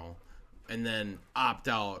general, and then opt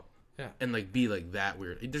out. Yeah. And like be like that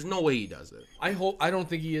weird. There's no way he does it. I don't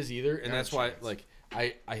think he is either, and that's why like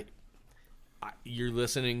I you're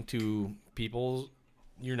listening to people.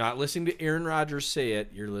 You're not listening to Aaron Rodgers say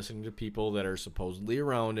it. You're listening to people that are supposedly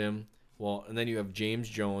around him. Well, and then you have James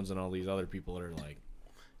Jones and all these other people that are like.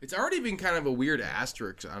 It's already been kind of a weird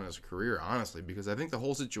asterisk on his career, honestly, because I think the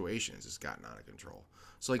whole situation has just gotten out of control.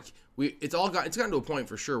 So like it's gotten to a point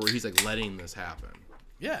for sure where he's like letting this happen.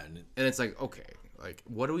 Yeah, And it's like, okay, like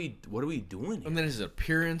what are we doing here? and then his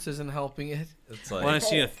appearance isn't helping it. It's like Well, I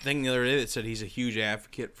seen a thing the other day that said he's a huge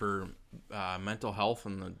advocate for mental health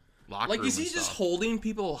in the locker room. Like, is he and just stuff. holding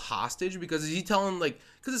people hostage? Because is he telling, like,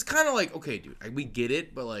 because it's kind of like, okay, dude, we get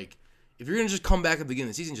it, but, like, if you're going to just come back at the beginning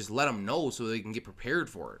of the season, just let them know so they can get prepared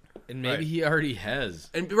for it. and maybe he already has.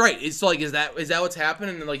 And, right, it's like, is that what's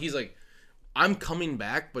happening? And, like, he's like, I'm coming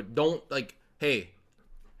back, but don't, like, hey,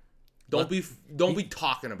 don't be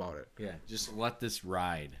talking about it. Yeah, just let this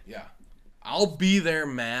ride. Yeah. I'll be there,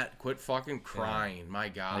 Matt. Quit fucking crying. My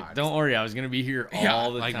God. Like, don't worry, I was gonna be here Yeah,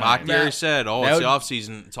 all the Like time. Bakhtiari said, that it's would- the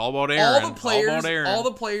offseason. It's all about Aaron. all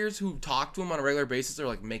the players who talk to him on a regular basis are,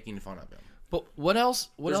 like, making fun of him. But what else?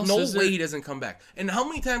 What There's else? no is way there? he doesn't come back. And how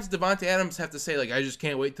many times does Devontae Adams have to say, like, I just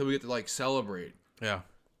can't wait till we get to, like, celebrate? Yeah.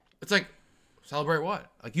 It's like, celebrate what?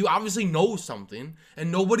 Like, you obviously know something,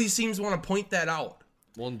 and nobody seems to want to point that out.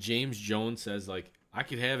 Well, and James Jones says like I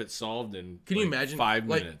could have it solved in. Can you like, imagine? 5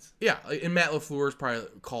 like, minutes? Yeah, like, and Matt LaFleur's probably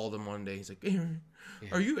called him one day. He's like, Aaron,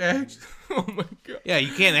 are you actually? Oh, my God. Yeah,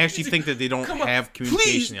 you can't actually think that they don't Come on, have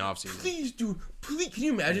communication please, in the offseason. Please, dude. Please, can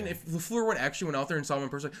you imagine if LaFleur actually went out there and saw him in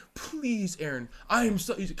person? Like, please, Aaron, I am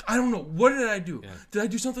so. He's like, I don't know. What did I do? Did I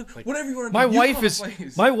do something? Whatever you want to do. My you wife call is. the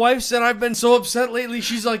plays. My wife said I've been so upset lately.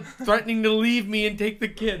 She's like threatening to leave me and take the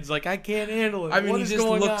kids. Like I can't handle it. I mean, What he is just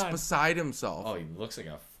going looks on? beside himself. Oh, he looks like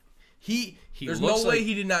a. He There's looks no way like,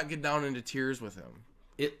 he did not get down into tears with him.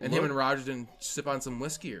 And him and Rodgers didn't sip on some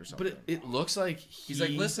whiskey or something. But it looks like he's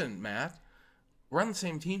like, listen, Matt, we're on the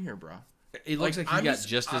same team here, bro. It looks like he I'm got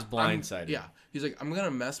just as I'm- blindsided. Yeah, he's like, I'm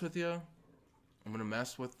gonna mess with you. I'm gonna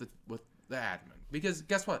mess with the admin because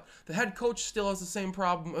guess what? The head coach still has the same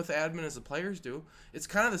problem with admin as the players do. It's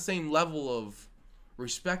kind of the same level of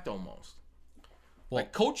respect almost. Well-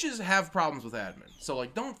 Like coaches have problems with admin, so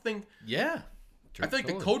like don't think. Yeah. I think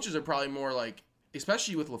the coaches are probably more like,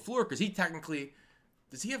 especially with LaFleur, because he technically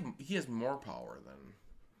he has more power than.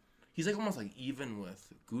 He's like almost like even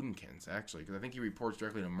with Gutekunst actually, because I think he reports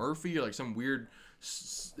directly to Murphy or like some weird.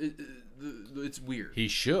 It's weird. He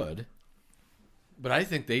should. But I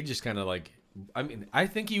think they just kind of like. I mean, I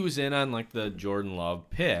think he was in on like the Jordan Love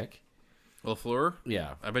pick. LaFleur?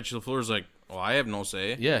 Yeah. I bet you LaFleur's like, well, I have no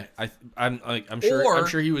say. Yeah. I'm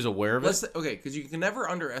sure he was aware of it. Okay, because you can never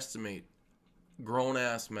underestimate grown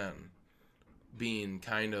ass men being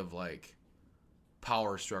kind of like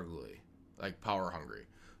power struggly, like power hungry.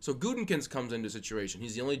 So Gutekunst comes into a situation.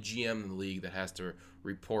 He's the only GM in the league that has to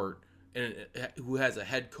report and who has a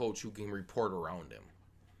head coach who can report around him.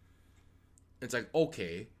 It's like,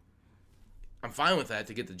 okay, I'm fine with that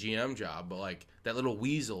to get the GM job, but like that little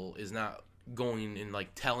weasel is not going and like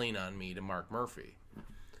telling on me to Mark Murphy.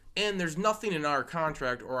 And there's nothing in our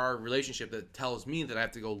contract or our relationship that tells me that I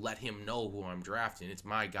have to go let him know who I'm drafting. It's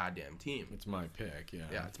my goddamn team. It's my pick. Yeah.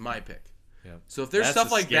 Yeah, it's my pick. Yeah. So if there's That's stuff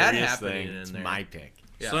the like that scariest happening thing. in It's there, my pick.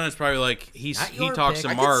 Yeah. So then it's probably like he Not your talks pick. to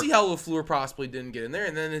I Mark. can see how LaFleur possibly didn't get in there,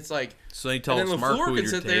 and then it's like, So he and tells then Mark LaFleur who can you're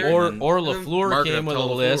sit taking. there Or and- LaFleur Mark came with a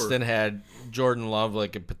tell list LaFleur. and had Jordan Love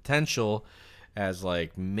like a potential as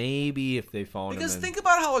like maybe if they found because him. think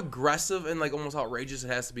about how aggressive and like almost outrageous it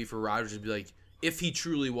has to be for Rodgers to be like, if he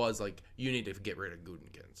truly was like, you need to get rid of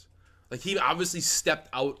Gutekunst. Like he obviously stepped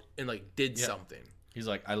out and like did something. He's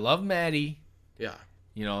like, I love Maddie. Yeah.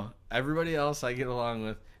 You know, everybody else I get along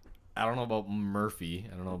with. I don't know about Murphy.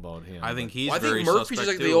 I don't know about him. I think but- he's Well, I very think Murphy's just suspect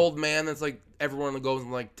like the too. old man that's like everyone goes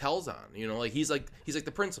and like tells on. You know, like he's like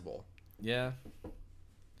the principal. Yeah.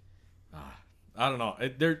 I don't know.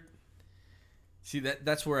 See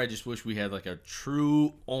that's where I just wish we had like a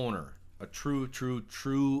true owner, a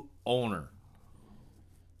true owner.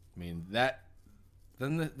 I mean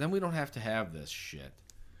then we don't have to have this shit.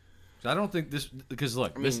 So I don't think this because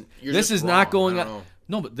look, mean, this you're this just is not wrong. going I on. don't know.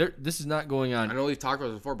 No, but this is not going on. I know we've talked about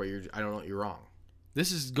this before, but I don't know. You're wrong.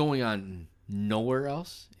 This is going on nowhere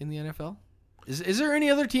else in the NFL. Is there any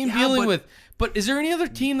other team Yeah, dealing but- with? But is there any other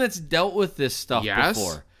team that's dealt with this stuff Yes.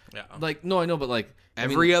 before? Yeah. Like, no, I know, but like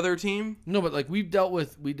Every other team? no, but like we dealt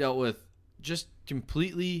with just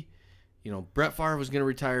completely. You know, Brett Favre was going to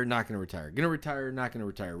retire, not going to retire. Going to retire, not going to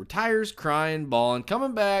retire. Retires, crying, balling,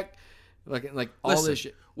 coming back, like all Listen, this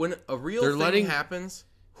shit. when a real They're thing letting- happens,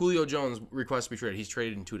 Julio Jones requests to be traded. He's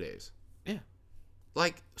traded in 2 days. Yeah,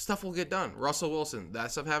 Like, stuff will get done. Russell Wilson,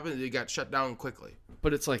 that stuff happened. It got shut down quickly.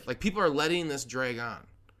 but it's like, Like, people are letting this drag on.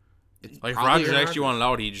 It's Like if probably Rodgers gonna actually happen. wanted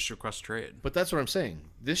out, he just requests trade. but that's what I'm saying.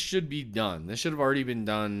 This should be done. This should have already been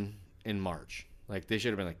done in March. Like they should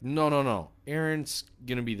have been like, no. Aaron's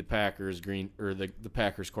gonna be the Packers the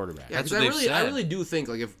Packers quarterback. Yeah, That's because what they've I said. really do think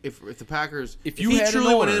like if the Packers If if you he had an truly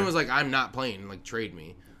went in owner- and was like I'm not playing, like trade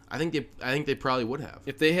me, I think they probably would have.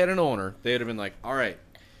 If they had an owner, they'd have been like, all right,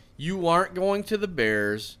 you aren't going to the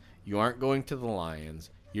Bears, you aren't going to the Lions,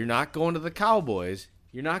 you're not going to the Cowboys,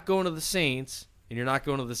 you're not going to the Saints, and you're not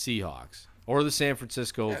going to the Seahawks or the San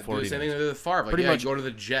Francisco Yeah, do the 49ers. same thing with Favre. Like, Pretty yeah, much- go to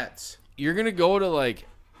the Jets. You're gonna go to like,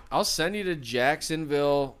 I'll send you to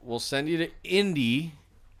Jacksonville. We'll send you to Indy.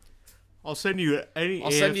 I'll send you any.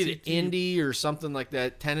 I'll send you to Indy or something like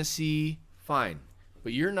that. Tennessee, fine.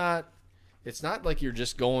 But you're not. It's not like you're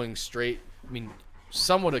just going straight. I mean,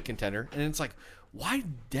 somewhat a contender, and it's like, why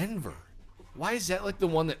Denver? Why is that like the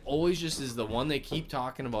one that always just is the one they keep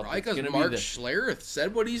talking about? Probably that's because gonna Mark be the- Schlereth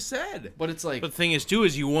said what he said. But it's like, But the thing is, too,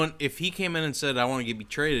 is you want if he came in and said, "I want to get me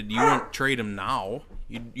traded," you wouldn't trade him now.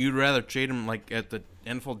 You'd rather trade him like at the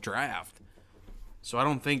NFL draft. So I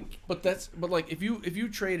don't think. but like if you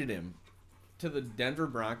traded him to the Denver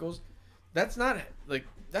Broncos, that's not like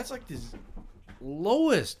that's like this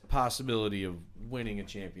lowest possibility of winning a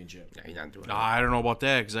championship. Yeah, he's not doing I don't know about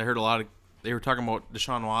that because I heard a lot of. They were talking about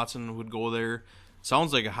Deshaun Watson would go there.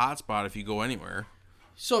 Sounds like a hot spot if you go anywhere.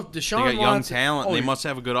 So if They Deshaun got young Watson, talent. oh, They must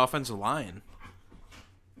have a good offensive line.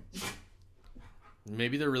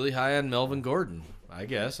 maybe they're really high on Melvin Gordon. I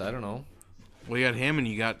guess I don't know. Well, you got him, and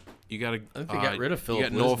you got a. I think they got rid of Philip You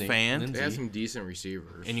got Noah Lindsay. Fant, They have some decent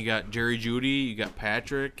receivers. and you got Jerry Jeudy. You got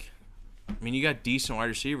Patrick. I mean, you got decent wide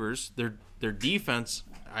receivers. Their defense,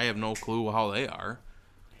 I have no clue how they are.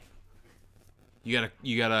 You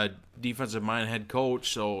got a defensive minded head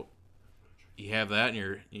coach, so you have that in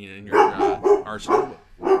your arsenal.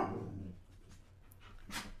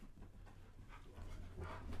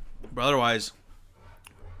 But otherwise,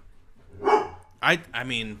 I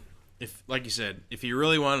mean, if like you said, if he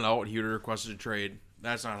really wanted out, he would have requested a trade.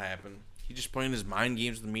 That's not happened. He just playing his mind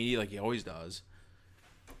games with the media like he always does.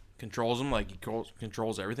 Controls them like he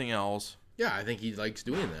controls everything else. Yeah, I think he likes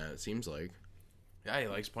doing that. It seems like Yeah, he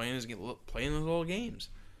likes playing his little games.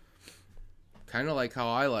 kind of like how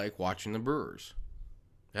I like watching the Brewers.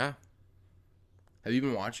 Yeah, Have you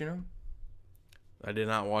been watching them? I did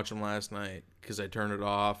not watch him last night because I turned it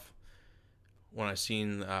off when I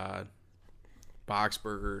seen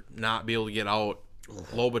Boxberger not be able to get out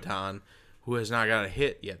Lobaton, who has not got a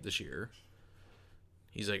hit yet this year.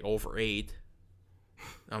 He's like 0 for 8.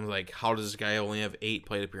 I'm like, how does this guy only have 8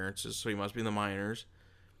 plate appearances? So he must be in the minors.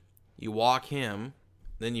 You walk him,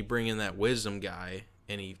 then you bring in that Wisdom guy,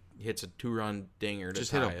 and he hits a 2-run dinger to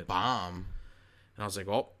Just tie hit a it. bomb. And I was like,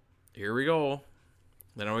 well, here we go.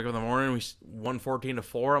 Then I wake up in the morning, we won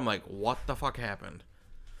 14-4. I'm like, what the fuck happened?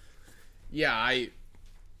 Yeah,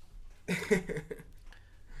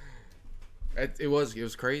 it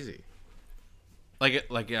was crazy. Like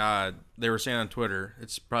they were saying on Twitter,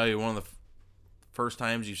 it's probably one of the first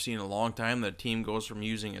times you've seen in a long time that a team goes from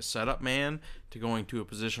using a setup man to going to a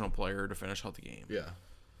positional player to finish out the game Yeah.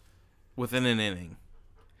 within an inning.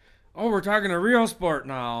 Oh, we're talking a real sport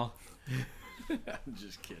now. I'm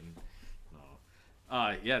just kidding.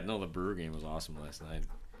 No. The Brewer game was awesome last night.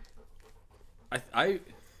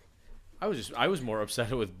 I was more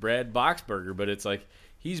upset with Brad Boxberger, but it's like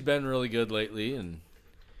he's been really good lately, and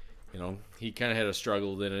he kind of had a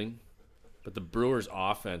struggled inning. But the Brewers'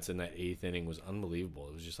 offense in that 8th inning was unbelievable.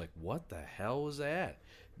 It was just like, what the hell was that?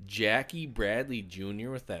 Jackie Bradley Jr.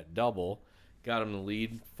 with that double got him the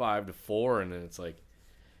lead 5-4, and then it's like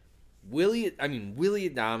Willie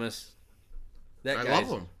Adames. That I guy's-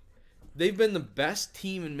 love him. They've been the best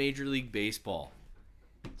team in Major League Baseball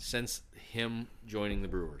since him joining the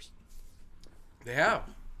Brewers. They have.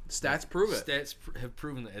 Stats prove it. Stats have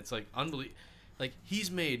proven that. It's like unbelievable. Like, he's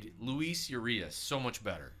made Luis Urias so much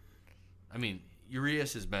better. I mean,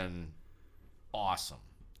 Urias has been awesome.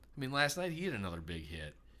 I mean, last night he had another big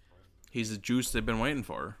hit. He's the juice they've been waiting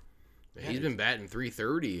for. He's been batting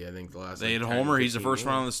 .330, I think, the last. They had 10, Homer. He's the 15 first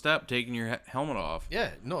one on years. the step, taking your helmet off. Yeah,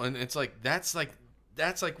 no, and it's like that's like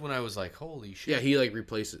when I was like, holy shit. Yeah, he like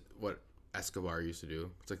replaced what Escobar used to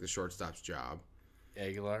do. It's like the shortstop's job.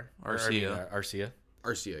 Aguilar? Arcia. Arcia?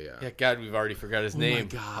 Arcia, yeah. Yeah, God, we've already forgot his name.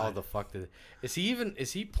 God. How the fuck did... Is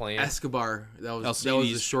he playing? Escobar. That was the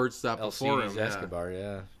Alcides. shortstop before him. Alcides Yeah. Escobar,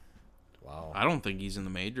 yeah. Wow. I don't think he's in the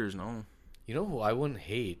majors. No. You know who I wouldn't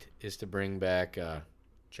hate is to bring back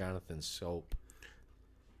Jonathan Soap.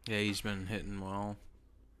 Yeah, he's been hitting well.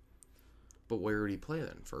 But where would he play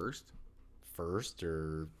then? First? First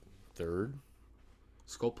or third?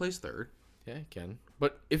 Scope plays third. Yeah, he can.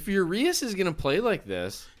 But if Urias is going to play like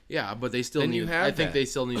this... Yeah, but they still Then need. you have I think that. they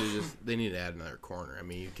still need to they need to add another corner. I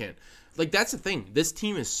mean, you can't. Like that's the thing. This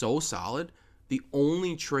team is so solid. The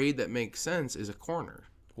only trade that makes sense is a corner.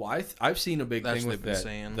 Well, I've seen a big That's thing what with they've that,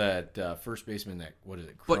 been saying. that first baseman that, what is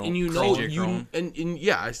it? But Crone? and you know CJ you Cron. and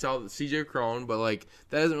yeah, I saw CJ Cron, but like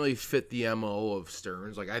that doesn't really fit the MO of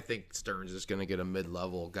Stearns. Like I think Stearns is going to get a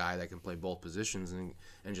mid-level guy that can play both positions and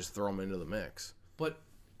just throw him into the mix. But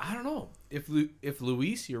I don't know. If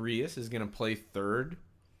Luis Urias is going to play third,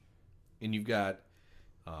 and you've got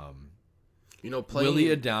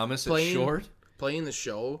Willie Adames at short. Playing the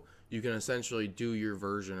show, you can essentially do your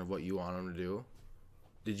version of what you want him to do.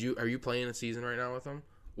 Are you playing a season right now with him?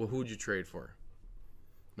 Well, who'd you trade for?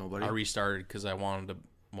 Nobody. I restarted because I wanted a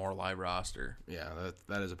more live roster. Yeah,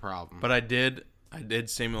 that is a problem. But I did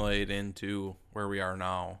simulate into where we are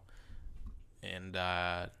now, and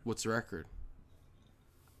What's the record?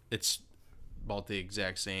 it's about the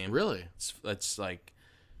exact same. Really? It's like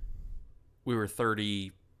we were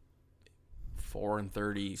 34 and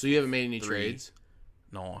 30. So you haven't made any trades?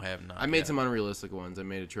 No, I have not. I made yet. some unrealistic ones. I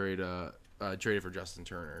made a trade. Traded for Justin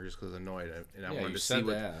Turner just because I was annoyed, and I wanted to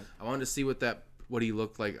see what he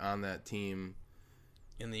looked like on that team.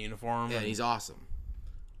 in the uniform. Yeah, and he's awesome.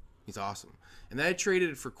 He's awesome. And then I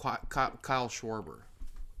traded for Kyle Schwarber.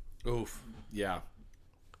 Oof. Yeah.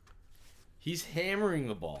 He's hammering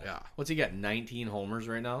the ball. Yeah. What's he got? 19 homers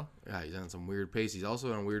right now? Yeah, he's on some weird pace. He's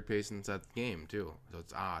also on a weird pace inside the game too, so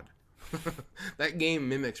it's odd. That game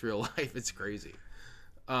mimics real life. It's crazy.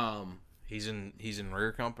 He's in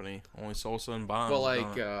rare company. Only Sosa and Bonds. But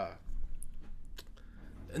like,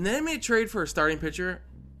 and then I made a trade for a starting pitcher,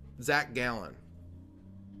 Zach Gallen.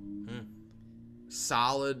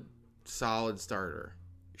 Solid starter.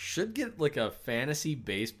 Should get like a fantasy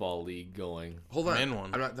baseball league going. Hold on, I'm in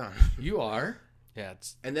one. I'm not done. You are? yeah,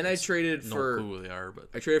 it's And then I traded no for clue who they are,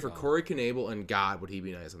 but Corey Knebel, and God, would he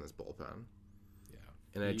be nice on this bullpen? Yeah.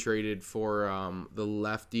 And I traded for the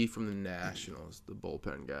lefty from the Nationals, the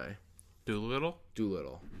bullpen guy, Doolittle.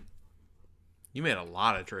 Doolittle. You made a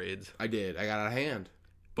lot of trades. I did. I got out of hand.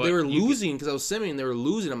 But They were you losing because I was simming. They were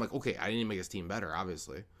losing. I'm like, okay, I didn't make his team better,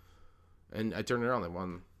 obviously. And I turned it around. They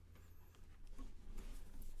won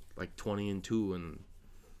like 20-2 in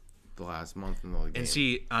the last month in the game. And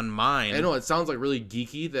see, on mine, I know it sounds like really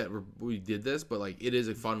geeky that we did this, but like it is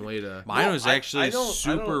a fun way to. mine was actually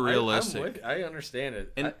super realistic. I understand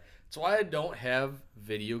it. And- That's why I don't have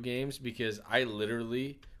video games, because I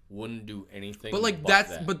literally wouldn't do anything. But like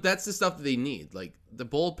that. that's the stuff that they need. Like the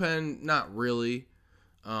bullpen, not really,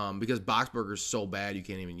 because Boxberger's so bad you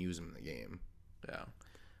can't even use him in the game. Yeah.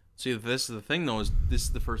 See, this is the thing, though, is this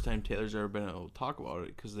is the first time Taylor's ever been able to talk about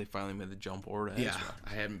it because they finally made the jump over to Yeah, Xbox. I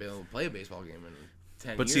haven't been able to play a baseball game in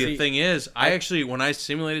 10 But years. see, the thing is, I actually, when I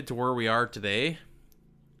simulated to where we are today,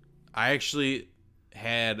 I actually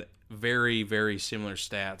had very, very similar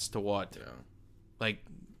stats to what, like,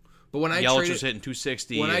 but when I Yelich traded, was hitting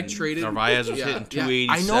 260, when I and traded, Narvaez was hitting 287.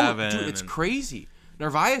 I know, dude, it's and- crazy.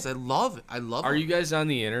 Narvaez, I love it. I love. Are him. you guys on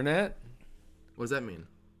the internet? What does that mean?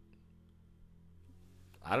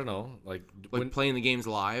 I don't know. Like Like playing the games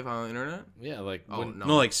live on the internet? yeah, like Oh when, no.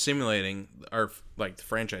 No, like simulating our like the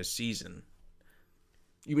franchise season.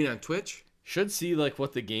 You mean on Twitch? should see like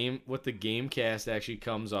what the game cast actually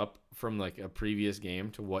comes up from like a previous game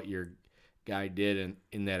to what your guy did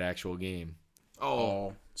in that actual game.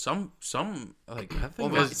 Oh. Some like I Well,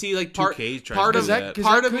 think my- that's see, like part 2K tries part to of do that- that. 'cause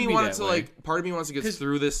part that of could me be wants that to way. like part of me wants to get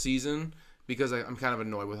through this season because I'm kind of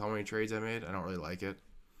annoyed with how many trades I made. I don't really like it.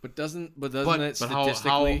 But doesn't it But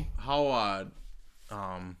statistically? how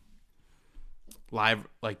live,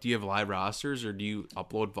 like, do you have live rosters or do you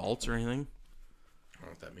upload vaults or anything? I don't know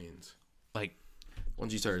what that means. Like,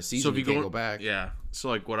 Once you start a season, so if you you can't go back. yeah. So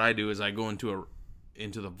like what I do is I go into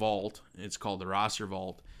the vault. It's called the roster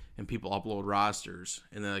vault, and people upload rosters,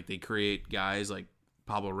 and then like they create guys like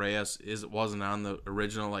Pablo Reyes wasn't on the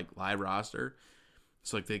original like live roster.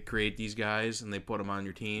 So like they create these guys and they put them on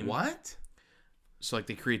your team. What? So like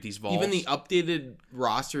they create these vaults. Even the updated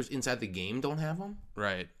rosters inside the game don't have them?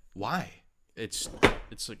 right. Why? It's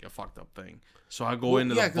like a fucked up thing. So I go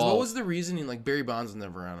into yeah, the because vault. what was the reasoning? Like Barry Bonds was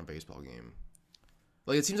never on a baseball game.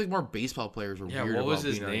 Like it seems like more baseball players were Yeah, weird what about was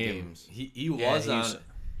his being on name? games. He was on.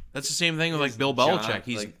 That's the same thing with like Is Bill John, Belichick.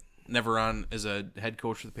 He's like- never on as a head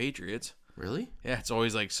coach for the Patriots. Really? Yeah, it's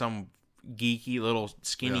always like some geeky little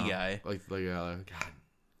skinny guy. Like God.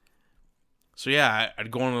 So yeah,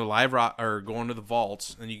 I'd go into the or go into the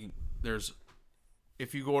vaults, and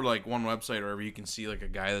if you go to like one website or whatever, you can see like a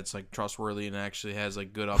guy that's like trustworthy and actually has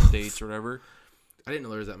like good updates or whatever. I didn't know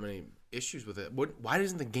there was that many issues with it. Why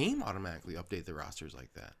doesn't the game automatically update the rosters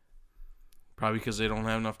like that? Probably because they don't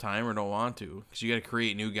have enough time or don't want to. Because you got to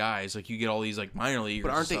create new guys. Like you get all these like minor leaguers.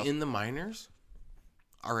 But aren't and they stuff. in the miners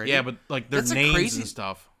already? Yeah, but like their That's a names crazy- and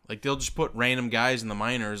stuff. Like they'll just put random guys in the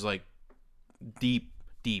minors, like deep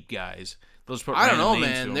guys. They'll just put. I don't random know, names to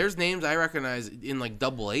man. them. There's names I recognize in like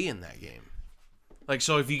Double A in that game. like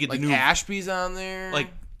so if you get Like the new Ashby's on there. like,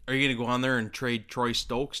 are you gonna go on there and trade Troy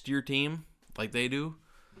Stokes to your team like they do?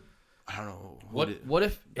 I don't know. What if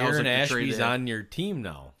That was Aaron like the trade Ashby's there. on your team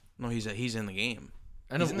now? No, he's in the game.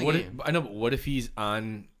 I know. He's in the What game. I know, but what if he's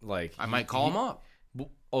on like? I might call him up.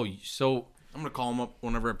 Oh, so I'm gonna call him up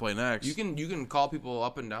whenever I play next. You can call people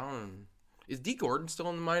up and down. Is D Gordon still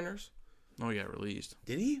in the minors? No, he got released.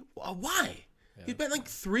 Did he? Why? He's been like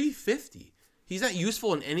 350. He's not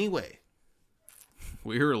useful in any way.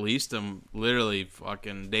 We released him literally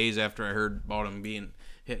fucking days after I heard about him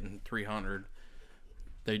hitting 300.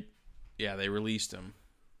 They released him,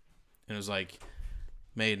 and it was like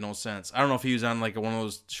made no sense. I don't know if he was on like one of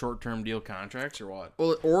those short-term deal contracts or what.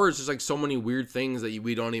 Well, or it's just like so many weird things that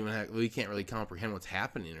we don't even we can't really comprehend what's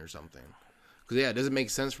happening or something. Because it doesn't make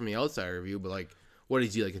sense from the outsider view. But like, what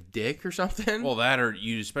is he, like a dick or something? Well, that or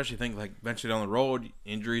you especially think like eventually down the road,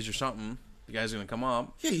 injuries or something, the guy's gonna come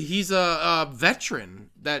up. yeah, he's a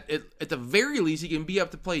veteran that at the very least he can be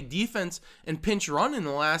up to play defense and pinch run in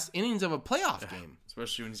the last innings of a playoff game.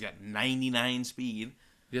 Especially when he's got 99 speed.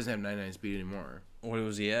 He doesn't have 99 speed anymore. What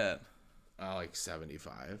was he at? Like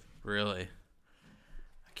 75. Really?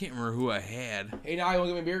 I can't remember who I had. Hey, now you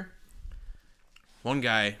want to give me a beer? One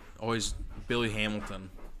guy, always Billy Hamilton.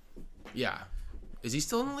 Yeah. Is he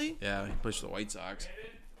still in the league? Yeah, he plays for the White Sox.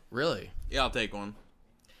 Really? Yeah, I'll take one.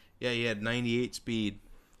 Yeah, he had 98 speed.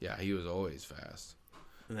 Yeah, he was always fast.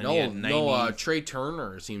 And then he had 90. Trey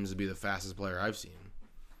Turner seems to be the fastest player I've seen.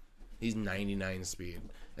 He's 99 speed.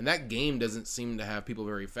 And that game doesn't seem to have people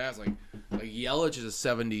very fast. Like Yelich is a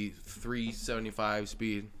 73, 75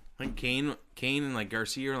 speed. I think Kane and like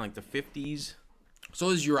Garcia are in like the 50s. So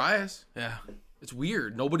is Urias. Yeah, It's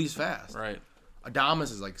weird. Nobody's fast. right. Adames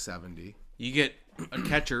is like 70. You get a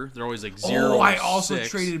catcher, they're always like 0. Oh, I also 6.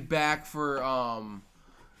 traded back for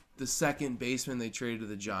the second baseman they traded to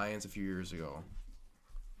the Giants a few years ago.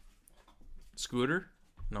 Scooter?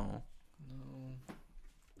 No.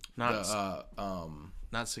 Not The,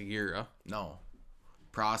 not Segura. no.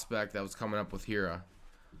 Prospect that was coming up with Hira.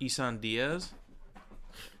 Isan Diaz?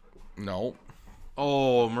 No.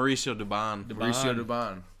 Oh, Mauricio Dubon. Mauricio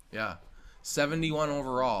Dubon. Yeah. 71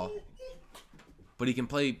 overall. But he can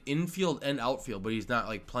play infield and outfield, but he's not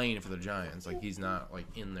like playing for the Giants. Like he's not like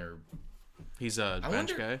in there. He's a I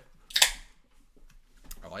bench wonder- guy.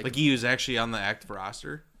 I like Like him. he was actually on the active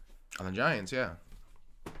roster. On the Giants, yeah.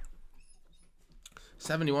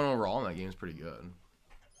 71 overall in that game is pretty good.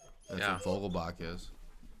 That's Yeah. what Vogelbach is.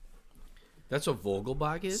 that's what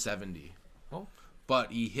Vogelbach is. 70. Oh.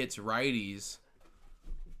 But he hits righties.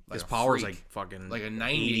 Like His a power's freak. like fucking like a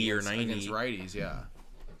 90 80 or against, 90. against righties, yeah.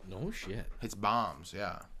 No shit. Hits bombs,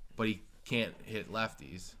 yeah. But he can't hit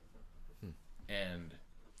lefties. And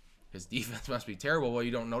his defense must be terrible. Well,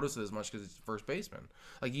 you don't notice it as much because it's first baseman.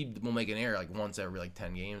 Like, he will make an error like once every like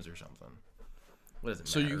 10 games or something. What does it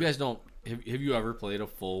So matter? you guys don't have you ever played a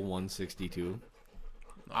full 162?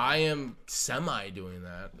 I am semi doing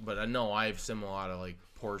that, but I know I've sim a lot of like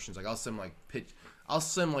portions. Like I'll sim like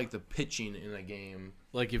the pitching in a game.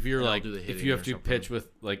 Like if you're And I'll like do the if hitting you or have to something. pitch with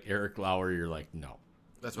like Eric Lauer, you're like no.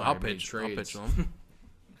 That's why I'll I made pitch. I'll trades. pitch with him.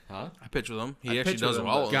 Huh? I pitch with him. I He actually pitch with does him,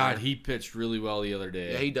 well. but in God, there. he pitched really well the other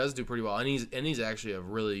day. Yeah, he does do pretty well, and he's actually a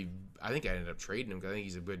really. I think I ended up trading him because I think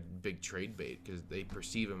he's a good big trade bait because they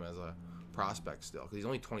perceive him as a prospect still because he's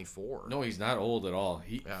only 24. No, he's not old at all.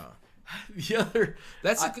 He Yeah. the other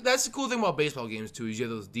That's the cool thing about baseball games too is you have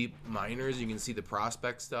those deep minors. You can see the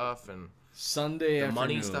prospect stuff and Sunday the afternoon.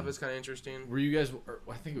 money stuff is kind of interesting. Were you guys?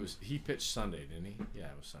 I think it was he pitched Sunday, didn't he? Yeah,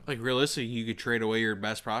 it was Sunday. Like realistically, you could trade away your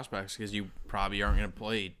best prospects because you probably aren't going to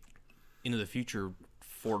play into the future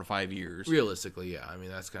 4 to 5 years. Realistically, yeah. I mean,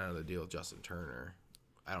 that's kind of the deal with Justin Turner.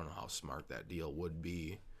 I don't know how smart that deal would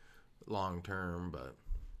be long term, but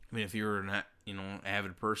I mean, if you were an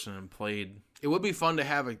avid person and played, it would be fun to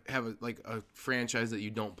have a like a franchise that you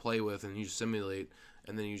don't play with and you simulate,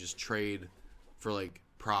 and then you just trade for like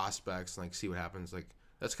prospects and like see what happens. Like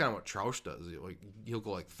that's kind of what Troush does. Like he'll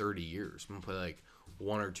go like 30 years and play like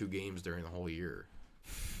 1 or 2 games during the whole year.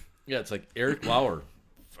 Yeah, it's like Eric Lauer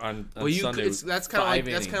on Sunday. That's kind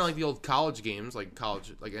of like the old college games, like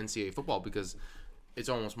college, like NCAA football, because it's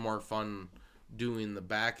almost more fun doing the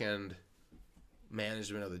back end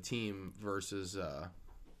management of the team versus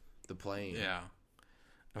the playing. Yeah.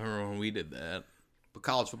 I remember when we did that. But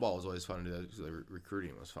college football was always fun to do because the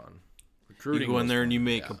recruiting was fun. You go in there and you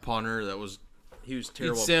make a punter that was he was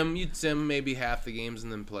terrible. You'd sim maybe half the games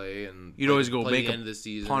and then play, and You'd always go play make the a end of the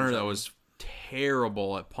season punter that was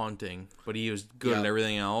terrible at punting, but he was good at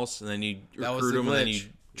everything else. And then you that was recruit the him, and then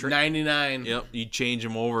glitch. you 99. Yep, you change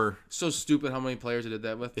him over. So stupid how many players I did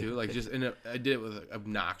that with too. Like I did it with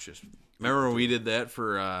obnoxious. Remember when we did that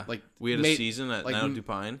for like we had a season at like, Nano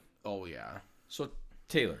Dupine? Oh yeah, So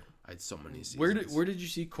Taylor, I had so many seasons. where did you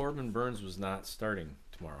see Corbin Burns was not starting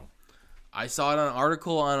tomorrow? I saw it on an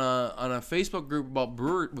article on a Facebook group about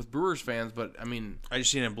Brewers fans, but I mean, I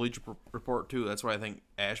just seen it in Bleacher Report too. That's why I think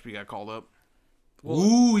Ashby got called up.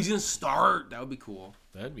 ooh, he's gonna start. That would be cool.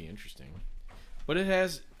 That'd be interesting. But it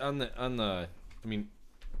has I mean,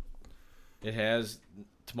 it has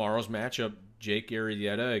tomorrow's matchup: Jake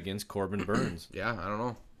Arrieta against Corbin Burns. Yeah, I don't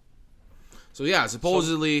know. So yeah,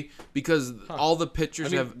 supposedly because all the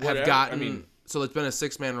pitchers have gotten. So it's been a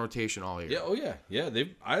 6-man rotation all year. Yeah. Oh yeah. Yeah.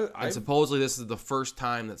 And supposedly this is the first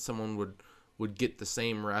time that someone would get the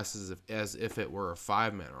same rest as if it were a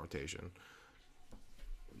 5-man rotation.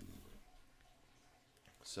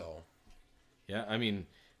 So. Yeah. I mean,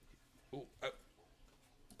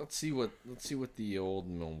 let's see what the old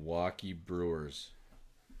Milwaukee Brewers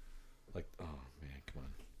like. Oh man, come on.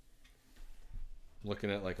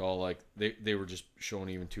 Looking at like all like they were just showing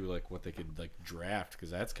even too like what they could like draft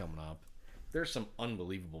because that's coming up. There's some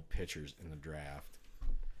unbelievable pitchers in the draft,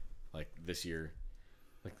 like this year.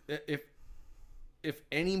 Like if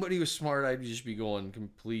anybody was smart, I'd just be going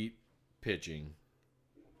complete pitching.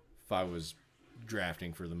 If I was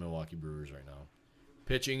drafting for the Milwaukee Brewers right now,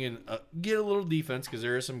 pitching and get a little defense because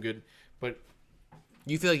there is some good. But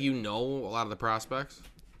you feel like you know a lot of the prospects?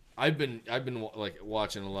 I've been like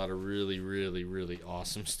watching a lot of really really really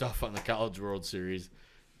awesome stuff on the College World Series.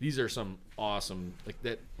 These are some awesome like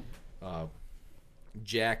that.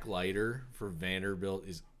 Jack Leiter for Vanderbilt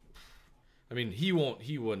is. I mean, he's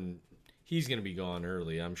going to be gone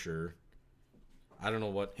early, I'm sure. I don't know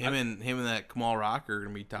what Him and that Kamal Rocker are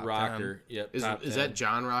gonna be top 10. Yep. Is that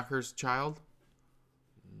John Rocker's child?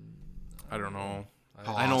 I don't know.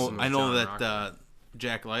 How I know awesome is I know John that Rocker?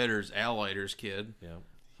 Jack Leiter's Al Leiter's kid, Yeah.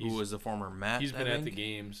 who was the former Matt. He's been I at the think?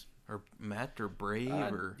 games. Or Matt or Brave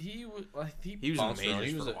or He was he was in the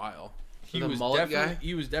majors for a while. He The was mullet definitely guy?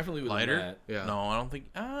 he was definitely with Leiter? Matt. Yeah. No, I don't think.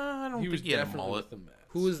 I don't He was think he had a definitely mullet. with the Mets.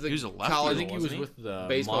 Who was the He was a lefty, college I think he was wasn't he? with the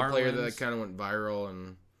baseball player Marlins. that kind of went viral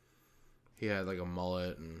and he had like a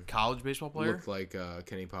mullet and College baseball player? looked like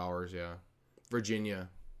Kenny Powers? Yeah, Virginia.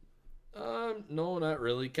 No, not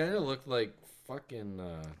really. Kind of looked like fucking.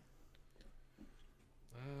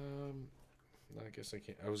 I guess I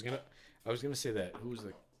can't. I was gonna say that. Who was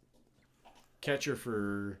the catcher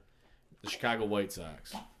for the Chicago White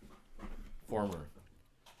Sox? Former.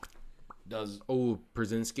 Oh,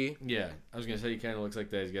 Brzezinski. Yeah, I was gonna say he kind of looks like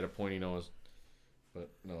that. He's got a pointy nose, but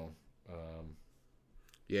no.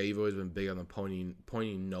 Yeah, you've always been big on the pointy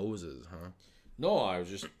noses, huh? No, I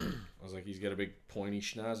was like, he's got a big pointy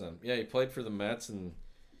schnoz on him. Yeah, he played for the Mets,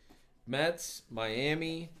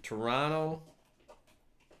 Miami, Toronto,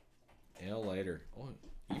 Al Leiter. Oh,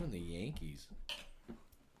 even the Yankees.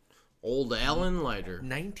 Old Alan Leiter.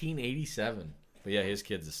 1987. But yeah, his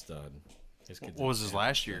kid's a stud. What was his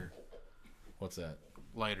last year? What's that?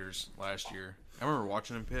 Leiter's last year. I remember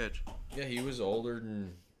watching him pitch. Yeah, he was older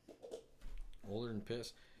than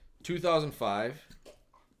piss. 2005.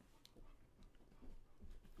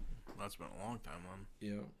 That's been a long time then.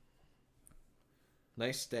 Yeah.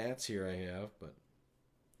 Nice stats here I have, but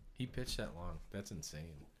he pitched that long. That's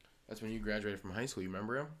insane. That's when you graduated from high school. You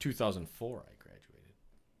remember him? 2004 I graduated.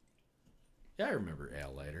 Yeah, I remember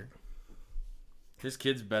Al Leiter. His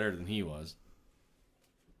kid's better than he was.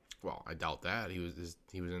 Well, I doubt that. He was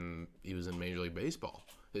in Major League Baseball.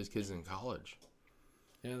 His kid's in college.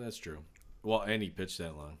 Yeah, that's true. Well, and he pitched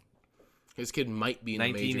that long. His kid might be in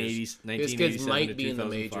the majors. 1980s. His kids 1987 might to be in the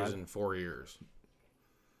 2005. majors in 4 years.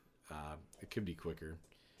 It could be quicker.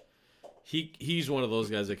 He's one of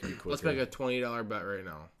those guys that can be quicker. Let's make a $20 bet right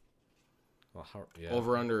now. Well, yeah.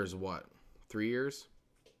 Over under is what? 3 years?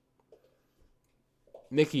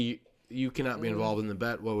 Nikki, you cannot be involved in the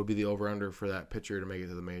bet, what would be the over/under for that pitcher to make it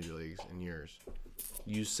to the major leagues in years?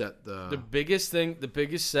 You set The biggest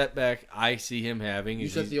setback I see him having you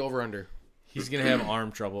is set the over/under. he's going to have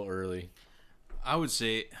arm trouble early. I would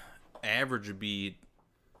say average would be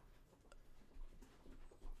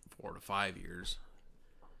 4 to 5 years.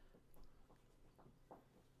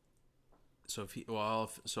 So if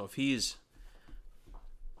he's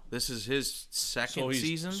this is his second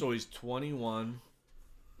season, So he's 21.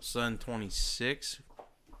 so then 26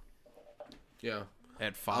 Yeah.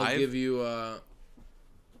 at 5. I'll give you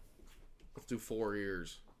let's do 4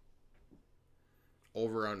 years.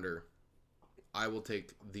 Over/under. I will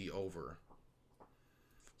take the over.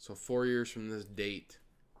 So 4 years from this date,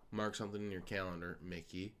 mark something in your calendar,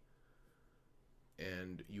 Mickey,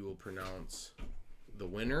 and you will pronounce the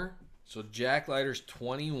winner. So Jack Leiter's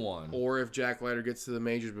 21. Or if Jack Leiter gets to the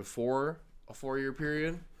majors before a 4-year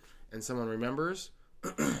period and someone remembers,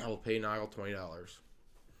 I will pay Nagel $20.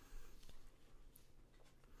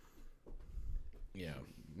 Yeah.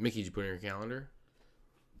 Mickey, did you put it in your calendar?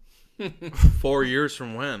 4 years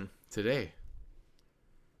from when? Today.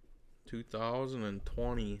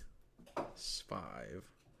 2025.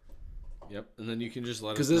 Yep. And then you can just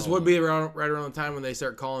let us Because this know. would be right around the time when they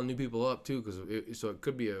start calling new people up too. So it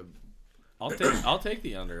could be a. I'll take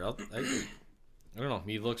the under. I don't know.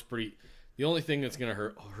 He looks pretty. The only thing that's gonna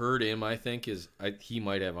hurt him, I think, is he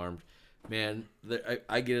might have armed. Man,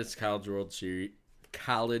 I get it's College World Series.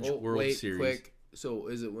 Quick. So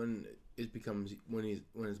is it when it becomes when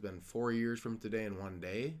it's been 4 years from today and 1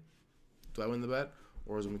 day? Do I win the bet,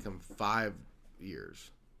 or does it become 5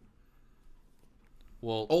 years?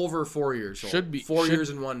 Well, Over 4 years. So Should be- 4 should- years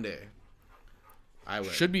and 1 day. I win.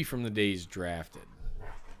 should be from the day he's drafted.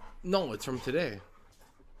 No, it's from today.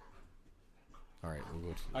 All right,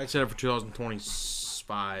 we'll go. I set it for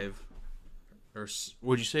 2025. Or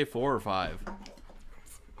would you say 4 or 5?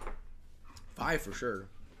 5 for sure.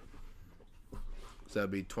 So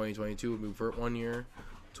that'd be 2022 would be for 1 year.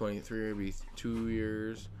 23 would be 2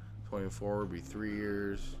 years. 24 would be 3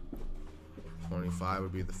 years. 25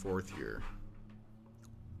 would be the 4th year.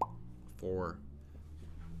 4.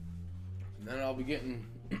 And then I'll be getting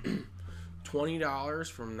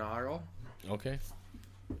 $20 from Nagel. Okay.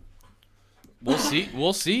 We'll see.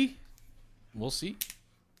 We'll see. We'll see.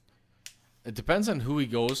 It depends on who he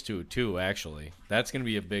goes to, too. Actually, that's gonna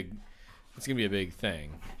be a big. It's gonna be a big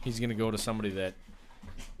thing. He's gonna go to somebody that,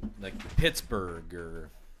 like Pittsburgh, or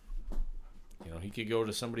he could go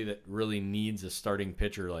to somebody that really needs a starting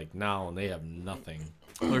pitcher like now, and they have nothing.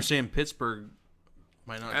 They're saying Pittsburgh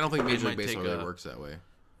might not. I don't think they Major might League Baseball take really a works that way.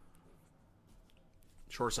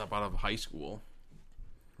 shortstop out of high school.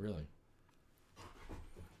 Really.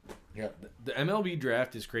 Yeah, the MLB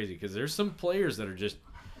draft is crazy because there's some players that are just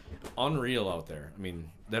unreal out there. I mean,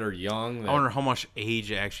 that are young. I wonder how much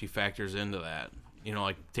age actually factors into that.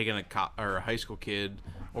 Like taking a high school kid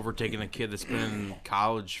over taking a kid that's been in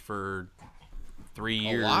college for 3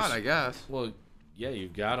 years. A lot, I guess. Well, yeah, you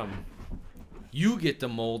got them. You get to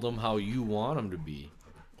mold them how you want them to be.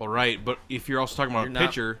 Well, right, but if you're also talking about You're a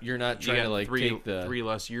pitcher, you're not you trying got to like three take the.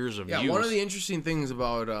 less years of Yeah, use. one of the interesting things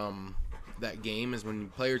about that game is when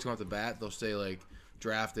players come off the bat, they'll say like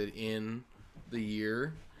drafted in the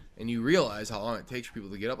year, and you realize how long it takes for people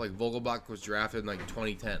to get up. Like Vogelbach was drafted in like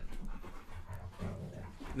 2010.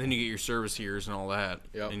 Then you get your service years and all that,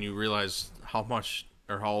 Yep. and you realize how much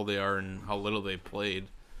or how old they are and how little they played.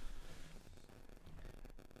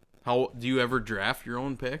 How do you ever draft your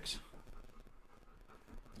own picks?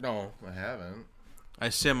 No, I haven't. I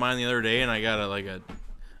sent mine the other day, and I got I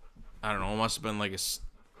don't know, it must have been like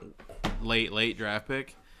late draft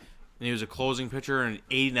pick, and he was a closing pitcher and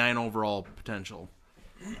 89 overall potential,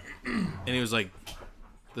 and he was like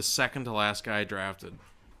the second to last guy I drafted.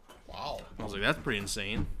 Wow. I was like, that's pretty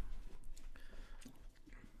insane.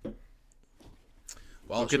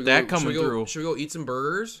 Well, Look should at we that go- should we coming go- through. Should we go eat some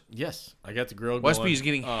burgers? Yes, I got the grill going. Westby's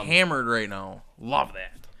getting hammered right now. Love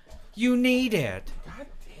that. You need it.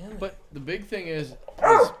 But the big thing is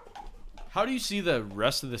how do you see the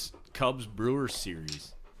rest of this Cubs Brewers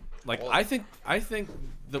series? Like, I think if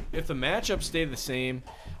the matchups stay the same,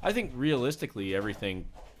 I think realistically everything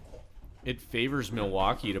it favors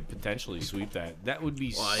Milwaukee to potentially sweep that. That would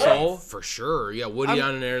be so. For sure. Yeah, Woody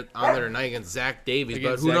on there tonight against Zach Davies. But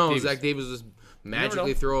Against who Zach knows? Davies. Zach Davies just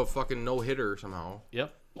magically know. throw a fucking no-hitter somehow.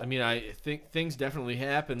 Yep. I mean, I think things definitely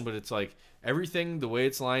happen, but it's like everything the way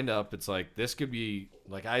it's lined up. It's like this could be,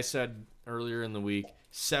 like I said earlier in the week,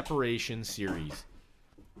 separation series.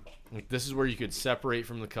 Like this is where you could separate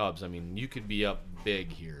from the Cubs. I mean, you could be up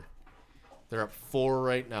big here. They're up 4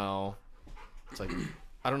 right now. It's like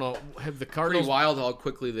I don't know. Have the Pretty Cardinals? wild how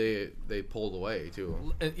quickly they pulled away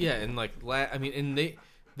too. Yeah, and like I mean, and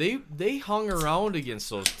they hung around against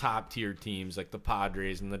those top tier teams like the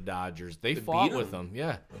Padres and the Dodgers. They fought beat with them.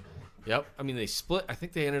 Yeah. Yep. I mean, they split. I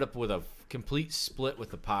think they ended up with a complete split with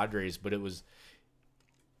the Padres, but it was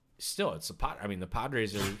still I mean, the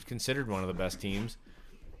Padres are considered one of the best teams.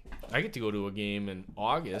 I get to go to a game in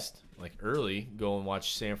August, like early, go and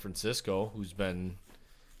watch San Francisco, who's been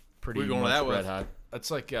pretty Who you going much with that red with? hot. It's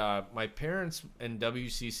like my parents and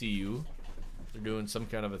WCCU. They're doing some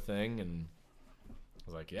kind of a thing, and I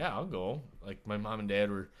was like, yeah, I'll go. Like, my mom and dad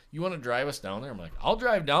were, you want to drive us down there? I'm like, I'll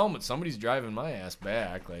drive down, but somebody's driving my ass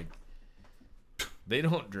back. Like, they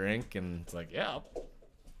don't drink, and it's like, yeah,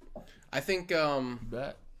 I think I'll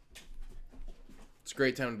bet. it's a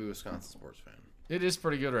great time to be a Wisconsin sports fan. It is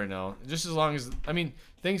pretty good right now. Just as long as, I mean,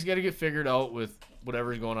 things got to get figured out with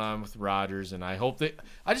whatever's going on with Rodgers, and I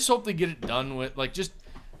just hope they get it done with, like, just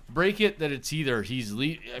break it that it's either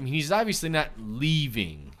I mean, he's obviously not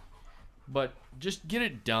leaving, but just get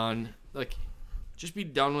it done. Like, just be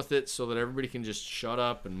done with it so that everybody can just shut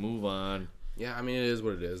up and move on. Yeah, I mean it is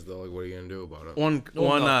what it is though. Like, what are you gonna do about it? One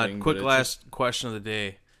nothing, quick but it last question of the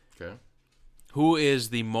day. Okay. Who is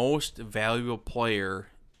the most valuable player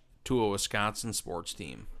to a Wisconsin sports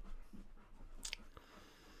team?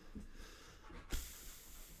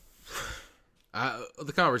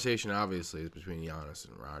 The conversation obviously is between Giannis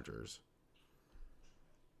and Rodgers.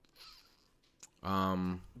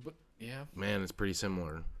 But yeah, Man, it's pretty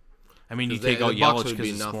similar. I mean, you 'Cause take out the Bucks Yelich would be because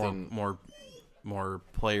it's nothing- more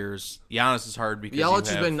players. Giannis is hard because Yelich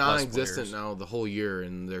has you been have less non-existent players. now the whole year,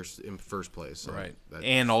 and they're in first place. So Right. that-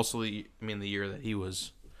 And also, the year that he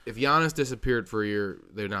was. if Giannis disappeared for a year,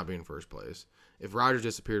 they'd not be in first place. If Rodgers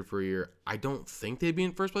disappeared for a year, I don't think they'd be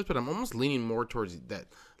in first place. But I'm almost leaning more towards that.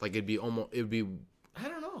 Like, it would be. I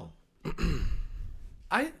don't know.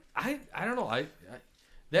 I don't know.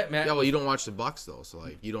 That Matt. Yeah, well, you don't watch the Bucks though, so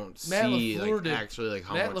like you don't Matt see LaFleur like did- actually like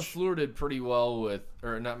how Matt much. LaFleur did pretty well with,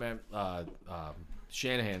 or not Matt,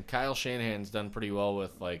 Shanahan. Kyle Shanahan's done pretty well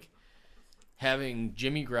with, like, having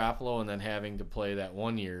Jimmy Garoppolo and then having to play that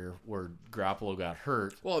one year where Garoppolo got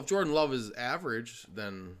hurt. Well, if Jordan Love is average,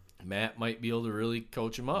 then Matt might be able to really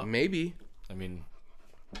coach him up. maybe I mean,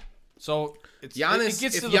 so it's Giannis. It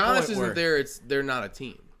gets If to the Giannis point isn't where, there, they're not a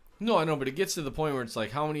team. No, I know, but it gets to the point where it's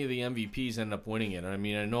like, how many of the MVPs end up winning it? I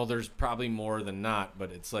mean, I know there's probably more than not,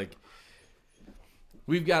 but it's like,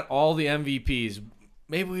 we've got all the MVPs.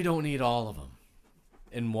 Maybe we don't need all of them,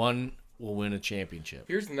 and one will win a championship.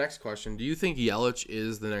 Here's the next question: do you think Yelich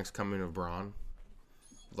is the next coming of Braun?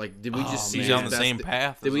 Like, did we just see man. He's his on the best same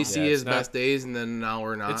path. Did we as see Yeah, his it's not- best days and then now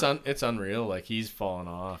we're not? It's unreal. Like, he's fallen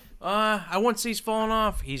off. I wouldn't say he's falling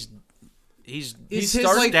off. He's Is he's his,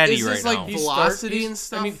 steady like, is right his, like, now. velocity and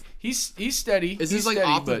stuff? I mean, he's steady. Is he's his like steady,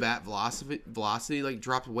 off the but- bat velocity like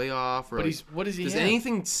dropped way off? Or But like, what does he does have?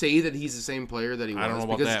 anything say that he's the same player that he was? I don't know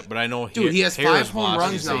about Because, that, but I know dude, he has Harris 5 home velocity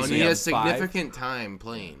runs now, says and he has five. significant time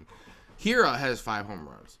playing. Hira has 5 home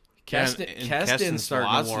runs. Keston's Keston's starting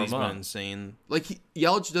to velocity's warm been up. insane. Like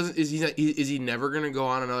Yelich doesn't is he never gonna go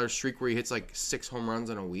on another streak where he hits like 6 home runs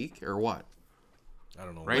in a week or what? I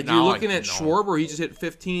don't know. Right Like now, you're I looking at know. Schwarber, where he just hit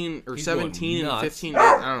 15 or He's 17 going in nuts. 15 days.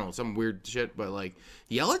 I don't know, some weird shit, but like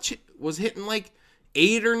Yelich was hitting like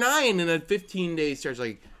 8 or 9 in a 15-day stretch.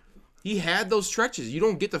 Like he had those stretches. You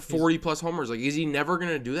don't get the 40 plus homers. Like is he never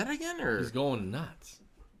gonna do that again? Or He's going nuts.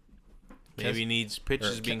 Maybe he needs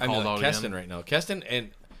pitches Or, being I mean, called like out Keston again. right now.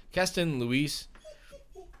 Keston, Luis,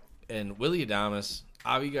 and Willie Adames,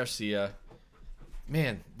 Avi Garcia.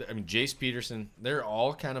 Man, I mean, Jace Peterson. They're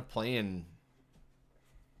all kind of playing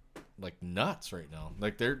like nuts right now.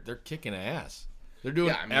 Like they're kicking ass. They're doing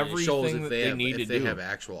yeah, I mean, it everything shows that if they have, need to if they do. have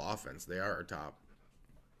actual offense, they are top.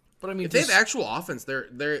 But I mean, If they have actual offense,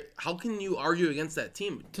 they're how can you argue against that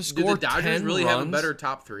team? To Do score the Dodgers 10 really have a runs? better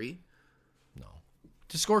top 3? no,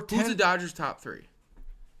 to score Who's the 10. Dodgers top 3?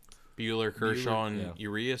 Bueller, Kershaw, and yeah.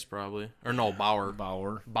 Urias probably, or no Bauer,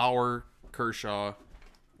 Kershaw,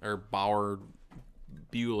 or Bauer,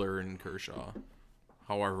 Bueller, and Kershaw.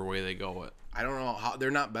 However way they go it. I don't know how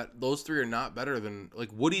they're not bet. Those 3 are not better than like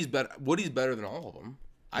Woody's better. Woody's better than all of them.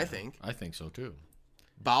 I think I think so too.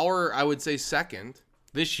 Bauer, I would say second.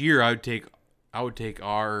 This year, I would take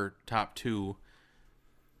our top 2,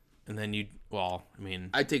 and then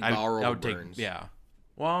I'd take Bauer over I would Burns. yeah.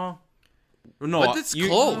 Well, no, But it's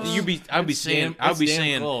close. I'd be It's saying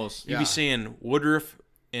damn close. you'd Yeah. be saying Woodruff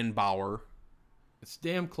and Bauer, It's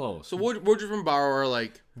damn close. So Woodruff and Bauer are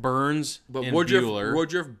like, Burns, but and Woodruff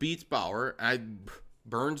Bueller, beats Bauer.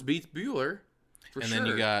 Burns beats Bueller. For and sure.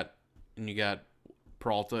 then you got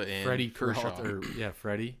Peralta and Freddie Kershaw.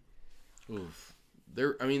 Freddie. Oof.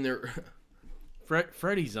 they're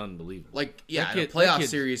Freddie's unbelievable. like, yeah, That in a kid- playoff that kid-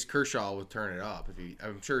 series, Kershaw would turn it up.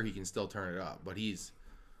 I'm sure he can still turn it up, but he's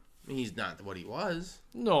not what he was.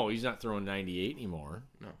 No, he's not throwing 98 anymore.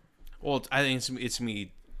 Well, I think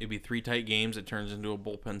it'd be 3 tight games. It turns into a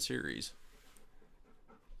bullpen series.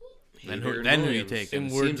 Then who you Williams. take? And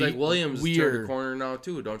It we're seems like Williams is we turned are- the corner now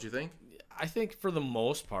too, don't you think? I think for the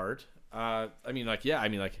most part, I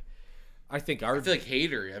think our I feel like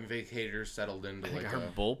Hader's settled into like our a,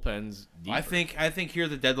 bullpen's deeper. I think here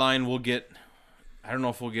the deadline we'll get. I don't know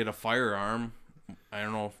if we'll get a firearm. I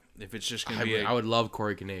don't know if it's just gonna be. I would love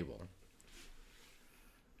Corey Knebel.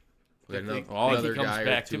 I think another he comes guy or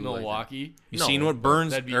back to two like that. Milwaukee. You No, seen what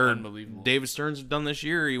Burns that'd be or unbelievable. David Stearns have done this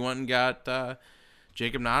year? He went and got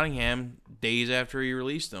Jacob Nottingham days after he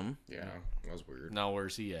released him. Yeah, that was weird. Now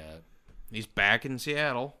where's he at? He's back in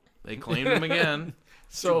Seattle. They claimed him again.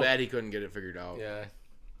 Too bad he couldn't get it figured out. Yeah,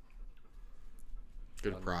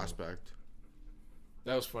 Good prospect.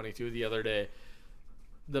 that was funny too. The other day,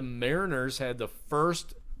 the Mariners had the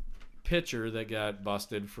first pitcher that got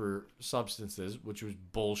busted for substances, which was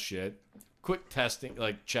bullshit. Quick testing,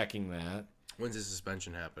 like checking that. When's his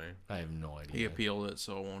suspension happening? I have no idea. He appealed it,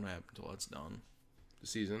 so it won't happen until it's done. The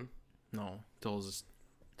season? No, until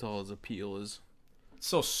his appeal is.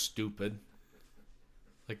 So stupid.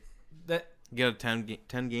 Like that. Get a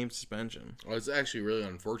 10 game suspension. Well, it's actually really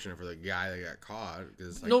unfortunate for the guy that got caught.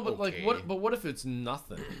 Cause No, but okay. what if it's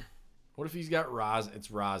nothing? What if he's got rosin?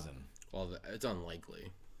 It's rosin. Well, it's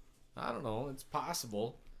unlikely. I don't know. It's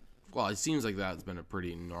possible. Well, it seems like that's been a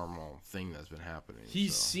pretty normal thing that's been happening.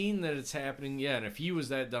 He's so. seen that it's happening, yeah. And if he was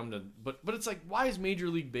that dumb to, but it's like, why is Major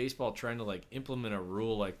League Baseball trying to like implement a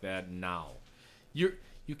rule like that now? You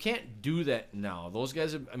can't do that now. Those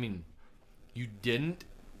guys have. I mean, you didn't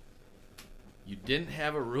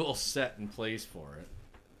have a rule set in place for it.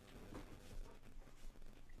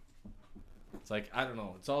 It's like, I don't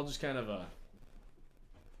know. It's all just kind of a.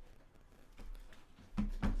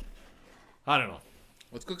 I don't know.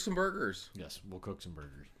 Let's cook some burgers. Yes, we'll cook some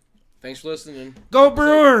burgers. Thanks for listening. Go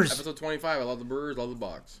Brewers! Episode 25. I love the Brewers, love the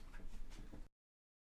Bucks.